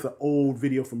see this an old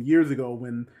video from years ago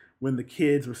when the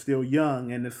kids were still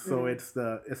young, and it's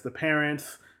the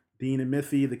parents, Dean and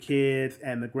Missy, the kids,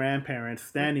 and the grandparents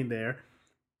standing there,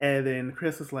 and then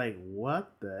Chris is like,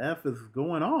 "What the f is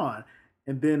going on?"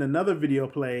 And then another video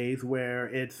plays where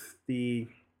it's the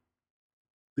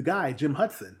guy Jim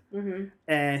Hudson, Mm-hmm.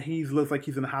 and he looks like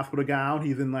he's in a hospital gown.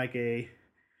 He's in like in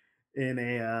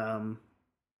a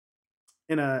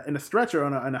in a stretcher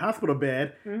on a hospital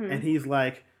bed, Mm-hmm. and he's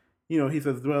like, he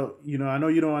says, "Well, I know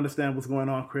you don't understand what's going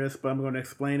on, Chris, but I'm going to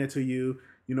explain it to you.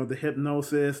 The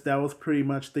hypnosis, that was pretty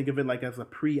much, think of it like as a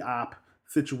pre-op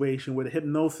situation where the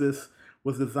hypnosis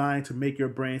was designed to make your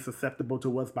brain susceptible to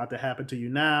what's about to happen to you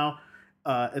now.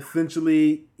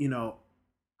 Essentially,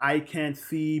 I can't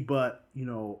see, but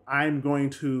I'm going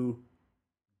to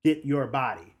get your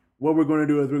body. What we're going to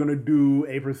do is we're going to do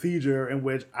a procedure in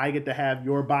which I get to have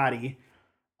your body."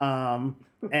 And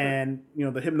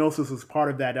the hypnosis was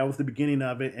part of that. That was the beginning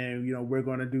of it. And we're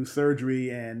going to do surgery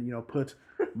and put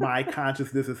my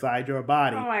consciousness inside your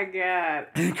body. Oh my god!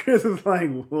 And Chris is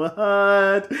like,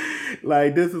 "What?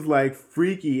 Like, this is like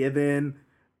freaky." And then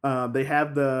they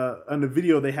have on the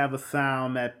video they have a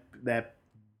sound that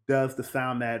does the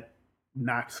sound that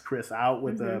knocks Chris out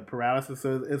with the paralysis.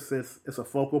 So it's a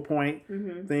focal point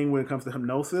thing when it comes to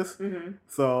hypnosis. Mm-hmm.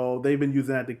 So they've been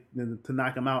using that to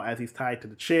knock him out as he's tied to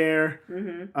the chair.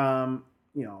 Mm-hmm.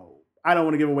 I don't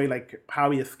want to give away like how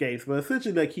he escapes, but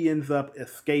essentially like he ends up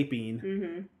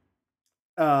escaping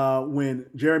when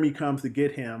Jeremy comes to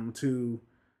get him to,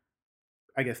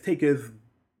 I guess, take his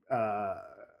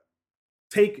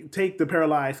take the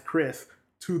paralyzed Chris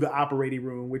to the operating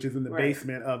room, which is in the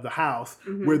basement of the house,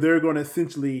 where they're going to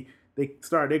essentially,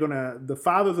 the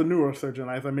father's a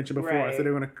neurosurgeon, as I mentioned before, so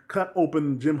they're going to cut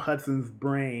open Jim Hudson's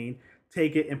brain,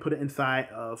 take it and put it inside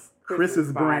of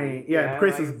Chris's brain.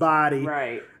 Chris's body.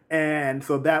 Right. And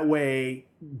so that way,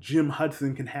 Jim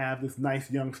Hudson can have this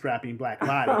nice, young, strapping black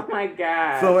body. Oh my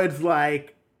god. So it's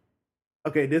like,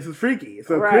 okay, this is freaky.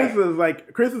 So Chris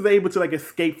is able to like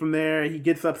escape from there. He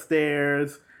gets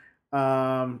upstairs.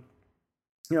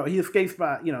 He escapes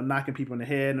by knocking people in the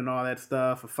head and all that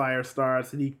stuff. A fire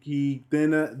starts, and he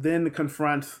then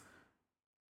confronts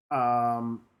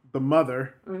the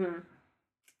mother,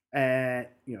 and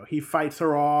he fights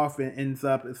her off and ends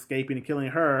up escaping and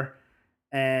killing her.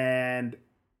 And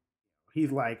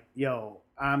he's like, "Yo,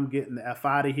 I'm getting the f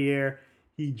out of here."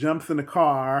 He jumps in the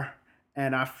car,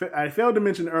 and I failed to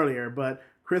mention earlier, but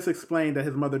Chris explained that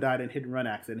his mother died in a hit-and-run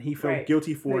accident. He felt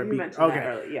guilty for it.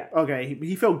 Okay,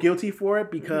 he felt guilty for it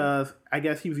because I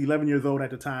guess he was 11 years old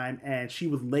at the time, and she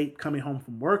was late coming home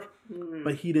from work,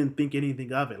 but he didn't think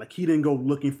anything of it. Like, he didn't go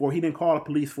looking for it. He didn't call the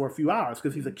police for a few hours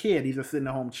because he's a kid. He's just sitting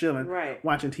at home chilling,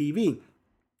 watching TV.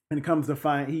 And he comes to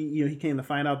find, he came to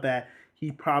find out that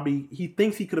he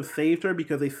thinks he could have saved her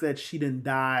because they said she didn't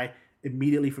die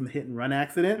immediately from the hit and run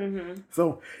accident.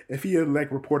 So if he had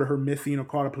like reported her missing or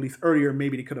called the police earlier,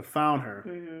 maybe they could have found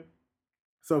her.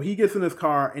 So he gets in his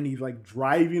car and he's like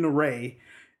driving away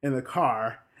in the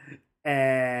car,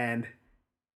 and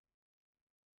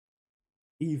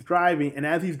he's driving, and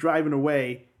as he's driving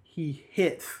away, he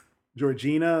hits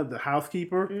Georgina, the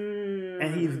housekeeper,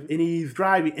 and he's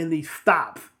driving, and he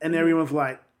stops, and everyone's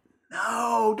like,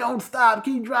 "No, don't stop,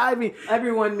 keep driving."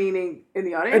 Everyone meaning in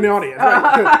the audience? In the audience,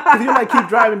 right. Because he'll like keep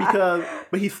driving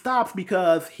but he stops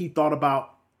because he thought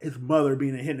about his mother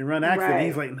being in a hit and run accident. Right.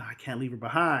 He's like, "No, I can't leave her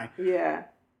behind." Yeah.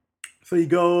 So he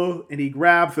goes and he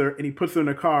grabs her and he puts her in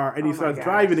the car and he starts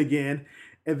driving again.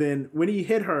 And then when he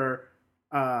hit her,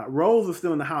 Rose was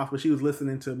still in the house, but she was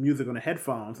listening to music on the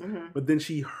headphones. But then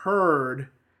she heard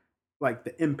like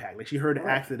the impact, like she heard the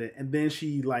accident, and then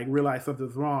she like realized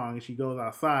something's wrong, and she goes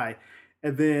outside.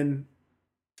 And then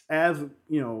as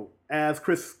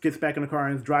Chris gets back in the car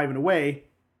and is driving away,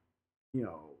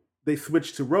 they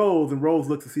switch to Rose, and Rose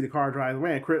looks to see the car drive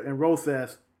away, and Rose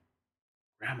says,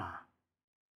 "Grandma."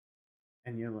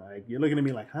 And you're looking at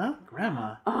me like, "Huh?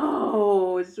 Grandma?"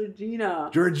 Oh, it's Georgina.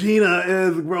 Georgina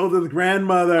is Rose's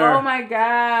grandmother. Oh my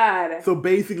god. So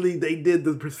basically they did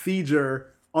the procedure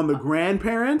on the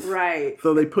grandparents. Right.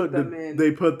 So they put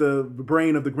the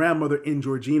brain of the grandmother in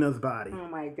Georgina's body. Oh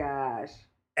my gosh.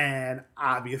 And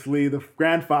obviously the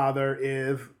grandfather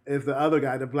is the other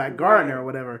guy, the black gardener or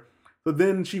whatever. So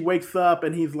then she wakes up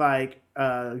and he's like,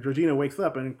 Georgina wakes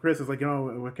up and Chris is like,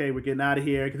 okay, we're getting out of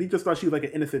here, because he just thought she was like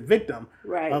an innocent victim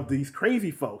of these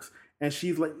crazy folks. And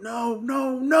she's like, no,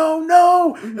 no, no,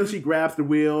 no. Mm-hmm. And she grabs the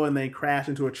wheel and they crash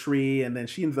into a tree, and then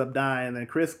she ends up dying. And then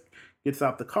Chris gets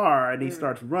out the car and he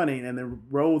starts running, and then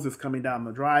Rose is coming down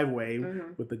the driveway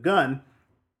with the gun,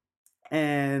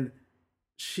 and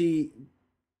she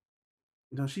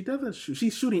doesn't shoot.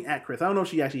 She's shooting at Chris. I don't know if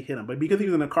she actually hit him, but because he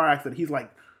was in a car accident, he's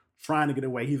like trying to get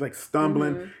away. He's like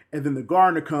stumbling, and then the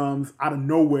gardener comes out of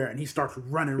nowhere and he starts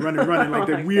running like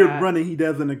that weird running he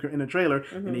does in the trailer.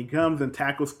 And he comes and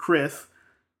tackles Chris,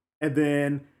 and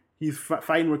then he's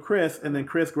fighting with Chris, and then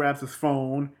Chris grabs his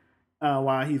phone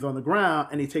while he's on the ground,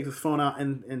 and he takes his phone out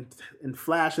and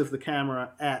flashes the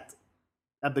camera at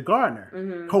the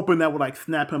gardener, hoping that would like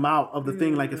snap him out of the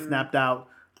thing, like it snapped out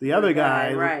the other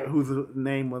guy, whose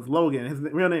name was Logan.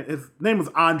 His name was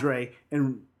Andre,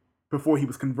 and before he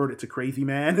was converted to Crazy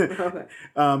Man,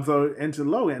 so into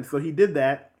Logan. So he did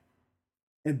that,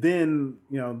 and then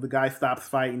the guy stops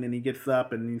fighting, and he gets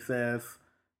up and he says,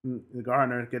 the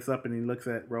gardener gets up and he looks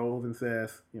at Rose and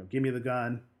says, "Give me the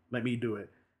gun, let me do it."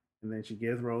 And then she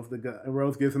gives Rose the gun.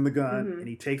 Rose gives him the gun, and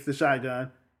he takes the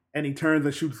shotgun, and he turns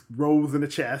and shoots Rose in the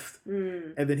chest.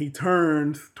 And then he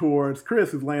turns towards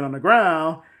Chris, who's laying on the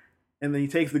ground, and then he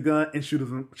takes the gun and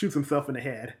shoots himself in the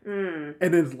head.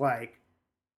 And it's like,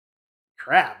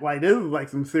 crap! Like, this is like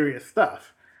some serious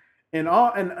stuff. And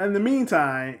in the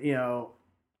meantime,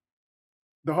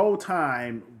 the whole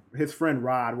time, his friend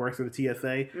Rod works at the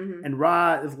TSA, and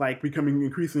Rod is like becoming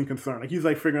increasingly concerned. Like, he's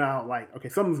like figuring out like, okay,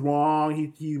 something's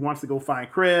wrong. He wants to go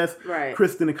find Chris. Right.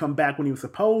 Chris didn't come back when he was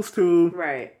supposed to.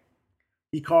 Right.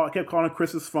 He kept calling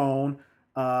Chris's phone.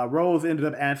 Rose ended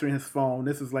up answering his phone.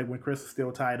 This is like when Chris was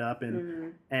still tied up,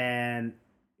 and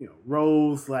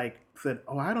Rose like said,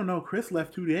 "Oh, I don't know. Chris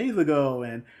left 2 days ago,"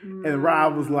 and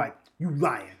Rod was like, "You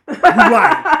lying? You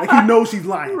lying?" Like, he knows she's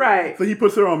lying. Right. So he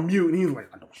puts her on mute, and he's like,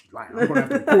 "I know she's lying. I'm gonna have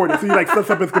to record it." So he like sets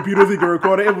up his computer so he can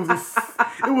record it. It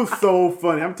was so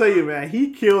funny. I'm telling you, man,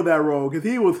 he killed that role because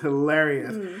he was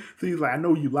hilarious. So he's like, "I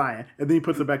know you lying," and then he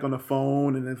puts her back on the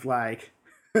phone, and it's like,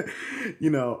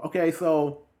 okay,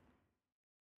 so.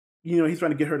 He's trying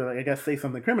to get her to, I guess, say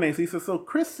something incriminating. So he says, "So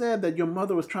Chris said that your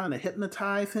mother was trying to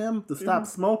hypnotize him to stop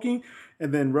smoking."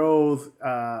 And then Rose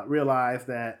realized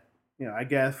that, I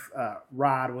guess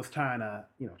Rod was trying to,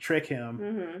 trick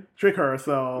her.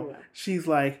 So she's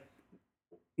like,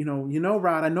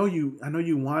 Rod, I know you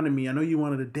wanted me. I know you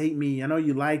wanted to date me. I know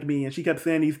you liked me. And she kept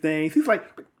saying these things. He's like,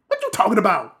 "What you talking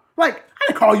about? Like, I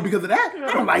didn't call you because of that.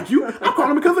 I don't like you. I'm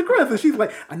calling because of Chris." And she's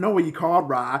like, "I know what you called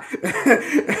Rod."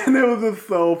 And it was just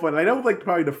so funny. Like, that was like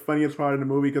probably the funniest part of the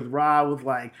movie, because Rod was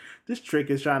like, this trick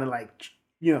is trying to like, cheat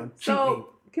me.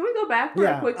 So can we go back for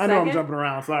a quick second? I know I'm jumping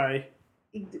around. Sorry.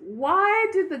 Why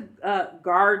did the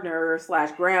gardener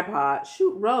 / grandpa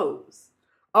shoot Rose?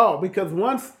 Oh, because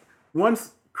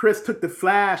once Chris took the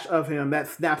flash of him, that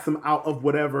snaps him out of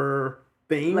whatever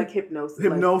thing, like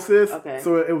hypnosis. Okay.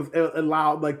 So it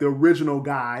allowed like the original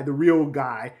guy, the real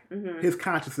guy, his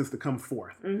consciousness to come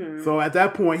forth. So at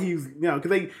that point, he's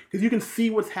because you can see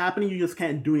what's happening, you just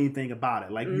can't do anything about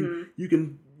it. Like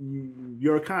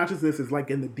your consciousness is like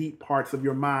in the deep parts of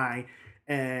your mind,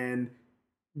 and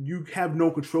you have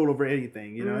no control over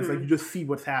anything. It's like you just see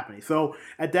what's happening. So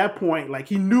at that point, like,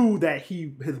 he knew that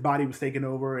his body was taking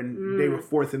over, and they were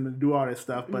forcing him to do all this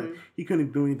stuff, but he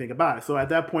couldn't do anything about it. So at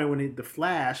that point, when the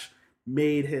Flash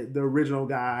made the original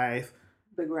guys,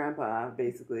 the grandpa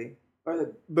basically,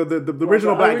 or the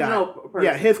original black guy,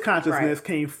 person. His consciousness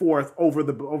came forth over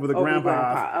the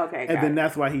grandpa. Okay, and then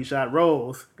that's why he shot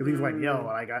Rose, because he's like, "Yo,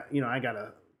 I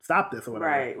gotta stop this," or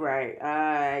whatever. Right.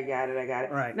 I got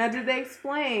it. Right. Now, did they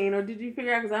explain, or did you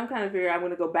figure out, because I'm kind of figuring, I'm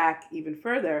going to go back even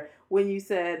further, when you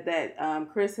said that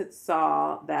Chris had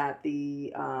saw that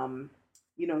the,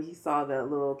 he saw the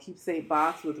little keepsake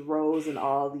box with Rose and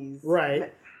all these.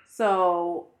 Right.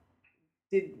 So,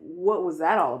 what was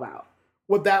that all about?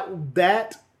 Well,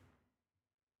 that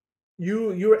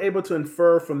you were able to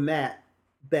infer from that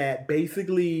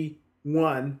basically,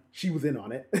 one, she was in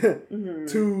on it.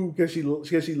 Two, because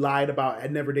she lied about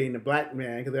never dating a black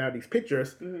man, because there are these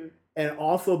pictures, and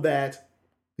also that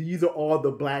these are all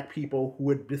the black people who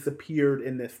had disappeared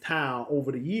in this town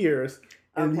over the years,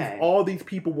 and all these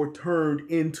people were turned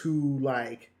into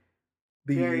like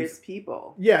these various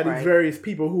people. Yeah, these various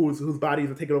people whose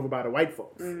bodies are taken over by the white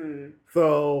folks.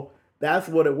 So that's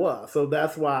what it was. So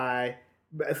that's why,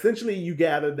 essentially, you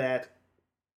gather that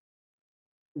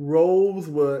Rose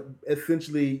would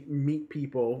essentially meet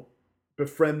people,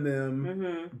 befriend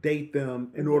them, date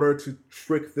them in order to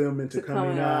trick them into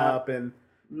coming up, and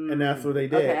and that's what they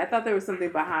did. Okay, I thought there was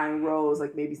something behind Rose,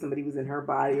 like maybe somebody was in her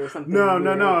body or something. No.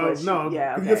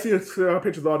 Yeah, okay. You see her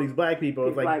pictures of all these black people.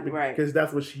 It's like right. because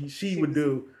that's what she would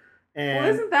do. And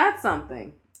well, isn't that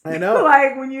something? I know.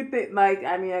 Like when you think, like,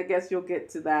 I mean, I guess you'll get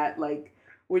to that, like,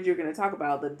 what you're going to talk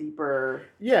about, the deeper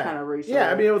kind of racial.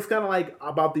 Yeah, I mean, it was kind of like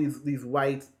about these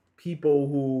white people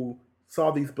who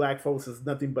saw these black folks as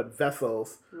nothing but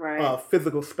vessels,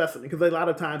 physical specimen. Because a lot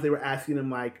of times they were asking them,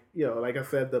 like, you know, like I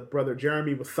said, the brother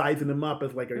Jeremy was sizing them up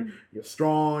as like, you're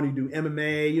strong, you do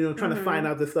MMA, you know, trying to find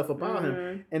out this stuff about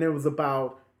him. And it was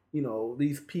about, you know,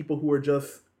 these people who are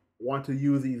just want to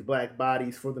use these black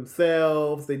bodies for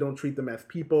themselves. They don't treat them as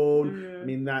people. I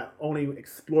mean, not only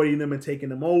exploiting them and taking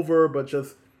them over, but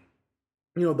just,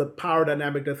 you know, the power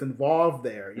dynamic that's involved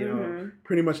there, you know,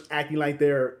 pretty much acting like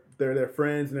they're their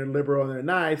friends and they're liberal and they're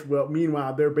nice. Well,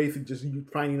 meanwhile, they're basically just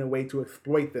finding a way to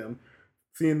exploit them,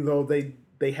 seeing though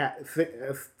they have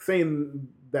saying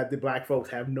that the black folks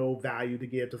have no value to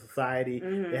give to society.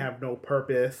 They have no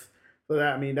purpose. So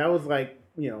that, I mean, that was like,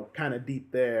 you know, kind of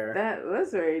deep there. That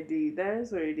was very deep. That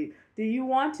is very deep. Do you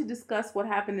want to discuss what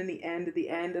happened in the end of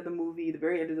the movie, the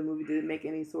very end of the movie? Did it make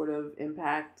any sort of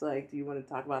impact? Like, do you want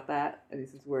to talk about that? I mean,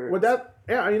 since we're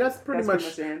I mean, that's pretty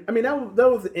much I mean, that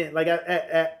was the end. Like,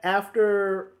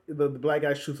 after the black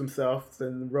guy shoots himself,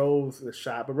 then Rose is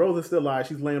shot, but Rose is still alive.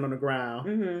 She's laying on the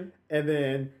ground, and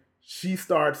then she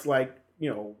starts, like, you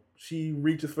know, she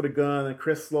reaches for the gun, and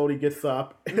Chris slowly gets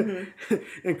up,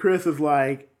 and Chris is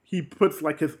like, he puts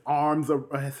like his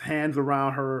hands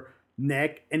around her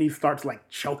neck, and he starts like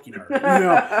choking her. You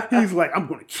know, he's like, "I'm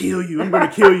going to kill you. I'm going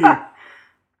to kill you."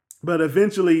 But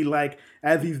eventually, like,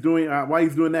 as he's doing, while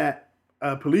he's doing that,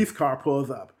 a police car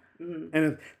pulls up,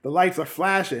 and the lights are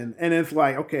flashing, and it's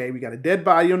like, okay, we got a dead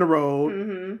body on the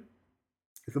road.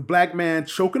 It's a black man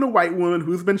choking a white woman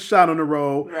who's been shot on the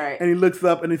road, and he looks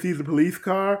up and he sees the police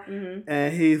car,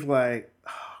 and he's like,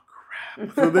 "Oh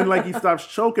crap!" So then, like, he stops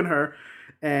choking her.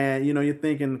 And, you know, you're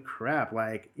thinking, crap,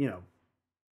 like, you know,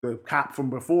 the cop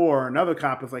from before, another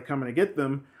cop is like coming to get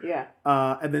them. Yeah.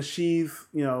 And then she's,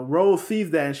 you know, Rose sees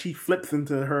that and she flips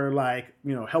into her, like,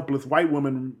 you know, helpless white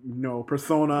woman, you know,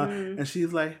 persona. And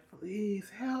she's like, "Please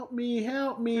help me,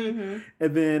 help me."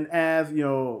 And then as, you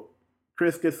know,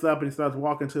 Chris gets up and he starts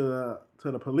walking to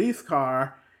the police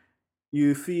car,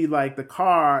 you see, like, the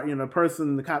car, you know,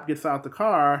 the cop gets out the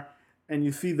car. And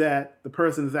you see that the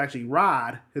person is actually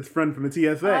Rod, his friend from the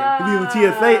TSA. Because he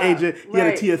was a TSA agent. He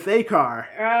had a TSA car.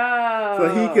 So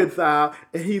he gets out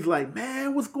and he's like,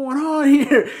 "Man, what's going on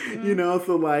here?" You know,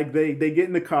 so like they get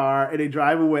in the car and they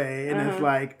drive away. And it's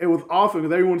like, it was awesome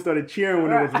because everyone started cheering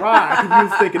when it was Rod. Because he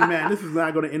was thinking, man, this is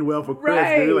not going to end well for Chris.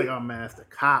 They're like, "Oh man, it's the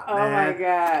cop, man." Oh my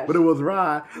gosh. But it was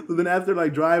Rod. So then as they're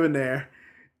like driving there,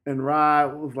 and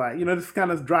Rod was like, you know, just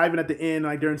kind of driving at the end,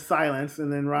 like they're in silence. And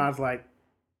then Rod's like,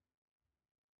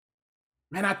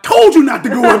 "Man, I told you not to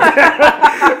go up there."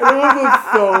 It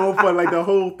was so fun. Like, the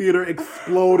whole theater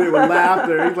exploded with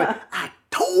laughter. He's like, "I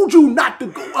told you not to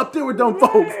go up there with them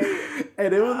folks."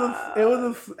 And it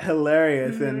was just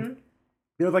hilarious. And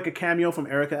there was like a cameo from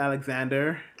Erica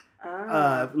Alexander,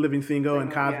 living single and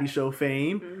Cosby Show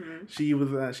fame.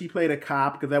 She played a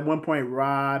cop because at one point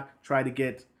Rod tried to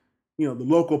get, you know, the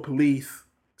local police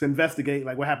to investigate,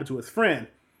 like, what happened to his friend.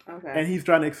 Okay. And he's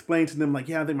trying to explain to them, like,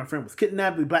 "Yeah, I think my friend was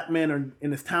kidnapped. The black men are in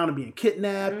this town and being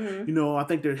kidnapped. You know, I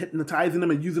think they're hypnotizing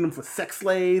them and using them for sex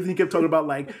slaves." And he kept talking about,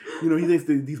 like, you know, he thinks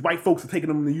these white folks are taking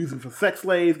them and using them for sex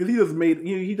slaves because he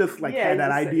just had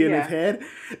that idea in his head,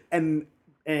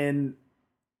 and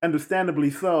understandably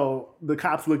so, the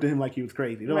cops looked at him like he was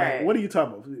crazy. They're like, "What are you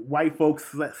talking about? White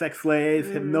folks, sex slaves,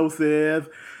 hypnosis?"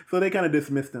 So they kind of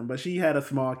dismissed him. But she had a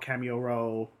small cameo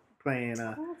role playing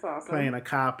a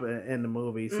cop in the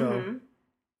movie. So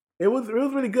it was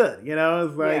really good. You know,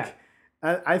 it's like,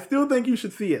 I still think you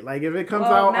should see it. Like, if it comes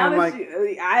out on, like,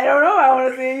 I don't know. I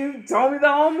want to see you told me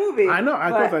the whole movie. I know.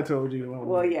 Of course I told you.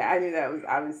 Well, yeah, I knew that was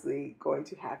obviously going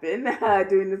to happen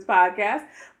doing this podcast.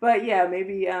 But yeah,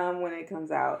 maybe when it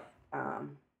comes out,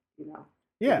 you know,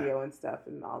 video and stuff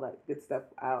and all that good stuff,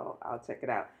 I'll check it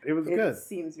out. It was good. It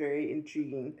seems very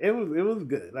intriguing. It was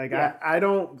good. Like, I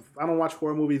don't watch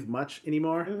horror movies much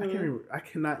anymore. I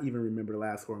cannot even remember the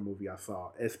last horror movie I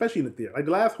saw, especially in the theater. Like,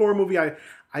 the last horror movie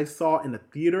I saw in the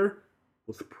theater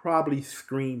was probably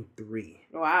Scream 3.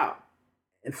 Wow.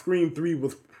 And Scream 3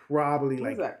 was probably what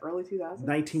was that, early 2000s?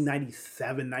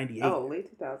 1997, 98. Oh,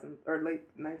 late 2000s or late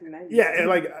 1990s. Yeah, and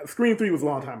like Scream 3 was a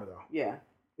long time ago. Yeah.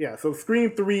 Yeah, so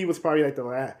Scream 3 was probably like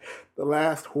the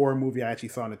last horror movie I actually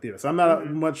saw in the theater. So I'm not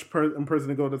much person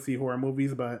to go to see horror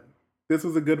movies, but this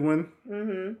was a good one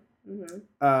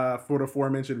for the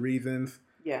aforementioned reasons.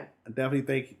 Yeah. I definitely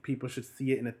think people should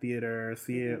see it in a theater,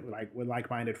 see it like with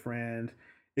like-minded friends.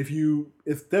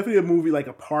 It's definitely a movie, like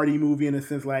a party movie in a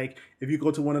sense. Like if you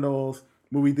go to one of those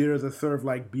movie theaters that serve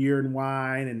like beer and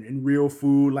wine and real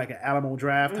food, like an Alamo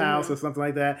Draft House or something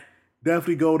like that,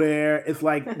 definitely go there. It's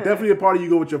like definitely a party you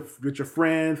go with your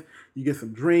friends. You get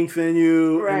some drinks in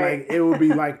you, and like it will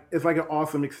be like it's like an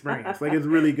awesome experience. Like it's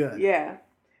really good. Yeah,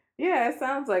 yeah. It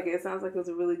sounds like it. It sounds like it was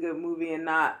a really good movie and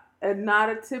not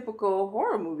a typical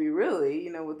horror movie, really.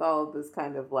 You know, with all of this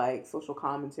kind of like social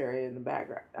commentary in the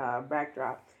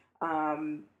backdrop.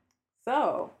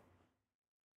 So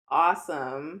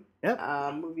awesome. Yep.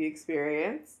 Movie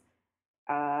experience.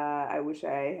 I wish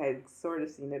I had sort of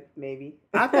seen it. Maybe.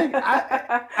 I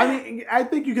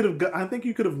think you could have. I think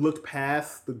you could have looked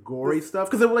past the gory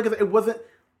stuff because like I said, it wasn't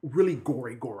really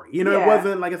gory. You know, It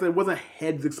wasn't like I said. It wasn't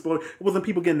heads exploding. It wasn't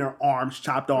people getting their arms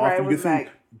chopped off. Right, and you could see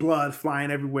blood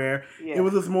flying everywhere. Yeah. It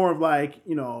was just more of like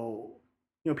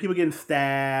people getting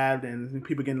stabbed and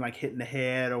people getting like hit in the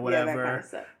head or whatever.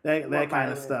 That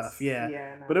kind of stuff.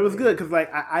 Yeah. But it was good because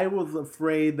like I was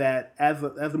afraid that as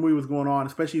the movie was going on,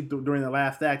 especially during the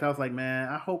last act, I was like, man,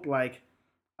 I hope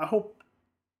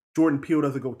Jordan Peele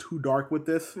doesn't go too dark with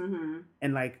this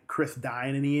and like Chris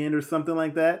dying in the end or something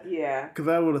like that. Yeah. Because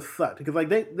that would have sucked. Because like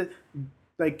they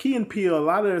like Key and Peele, a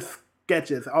lot of their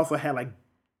sketches also had like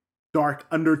dark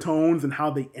undertones and how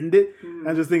they end it.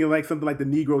 I'm just thinking like something like the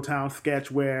Negro Town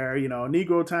sketch where,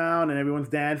 Negro Town and everyone's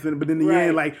dancing, but in the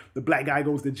end, like the black guy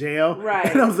goes to jail. Right.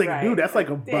 And I was like, dude, that's like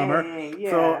a bummer.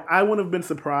 Yeah. So I wouldn't have been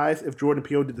surprised if Jordan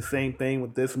Peele did the same thing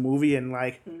with this movie. And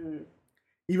like,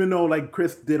 even though like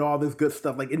Chris did all this good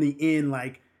stuff, like in the end,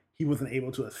 like he wasn't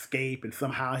able to escape and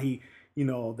somehow he,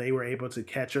 they were able to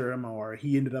catch him or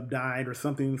he ended up dying or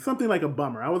something like a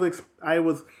bummer. I wouldn't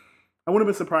have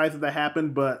been surprised if that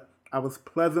happened, but I was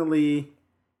pleasantly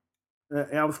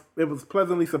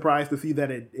surprised to see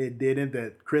that it didn't.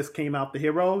 That Chris came out the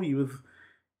hero. He was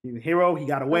the hero. He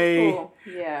got away. That's cool.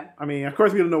 Yeah. I mean, of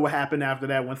course, we don't know what happened after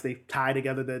that. Once they tied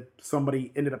together, that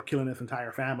somebody ended up killing his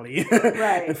entire family,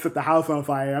 right, and set the house on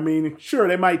fire. I mean, sure,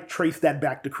 they might trace that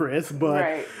back to Chris, but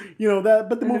right.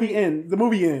 But the movie ends. The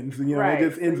movie ends. Right. It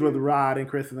just ends with Rod and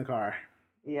Chris in the car.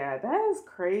 Yeah, that is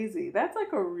crazy. That's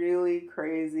like a really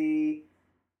crazy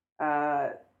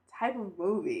type of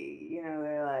movie.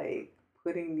 They're like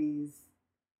putting these,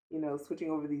 switching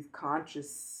over these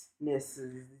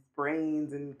consciousnesses,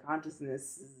 brains and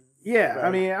consciousnesses. Yeah,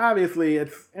 I mean, obviously,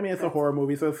 it's a horror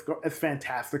movie, so it's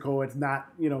fantastical. It's not,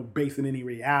 based in any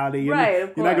reality.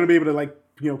 Right, you're not going to be able to like,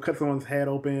 cut someone's head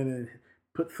open and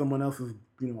put someone else's,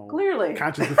 clearly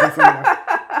consciousness in somewhere.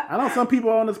 I know some people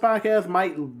on this podcast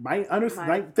might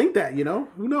think that,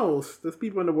 who knows? There's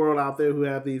people in the world out there who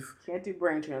have these can't do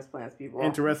brain transplants, people.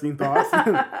 Interesting thoughts.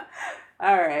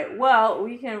 All right. Well,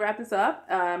 we can wrap this up.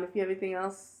 If you have anything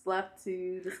else left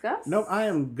to discuss. Nope, I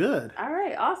am good. All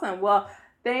right. Awesome. Well,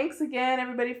 thanks again,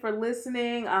 everybody, for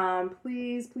listening.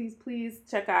 Please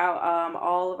check out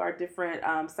all of our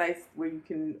different sites where you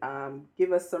can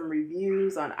give us some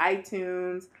reviews on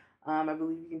iTunes. I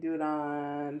believe you can do it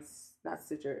on not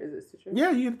Stitcher. Is it Stitcher? Yeah,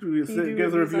 you can give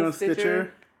us a review on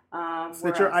Stitcher.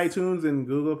 Stitcher, iTunes, and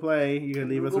Google Play. You can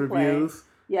leave us reviews.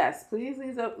 Yes, please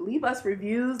leave us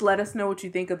reviews. Let us know what you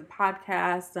think of the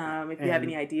podcast. If you have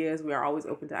any ideas, we are always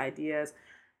open to ideas.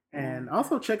 And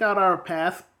also check out our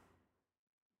past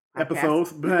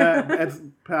episodes,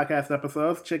 podcast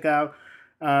episodes. Check out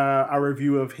our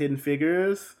review of Hidden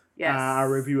Figures. Yes.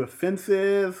 Our review of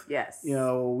Fences. Yes.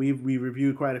 We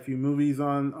reviewed quite a few movies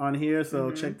on here,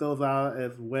 so check those out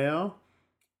as well.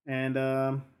 And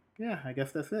I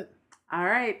guess that's it. All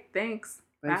right. Thanks.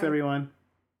 Thanks, Bye. everyone.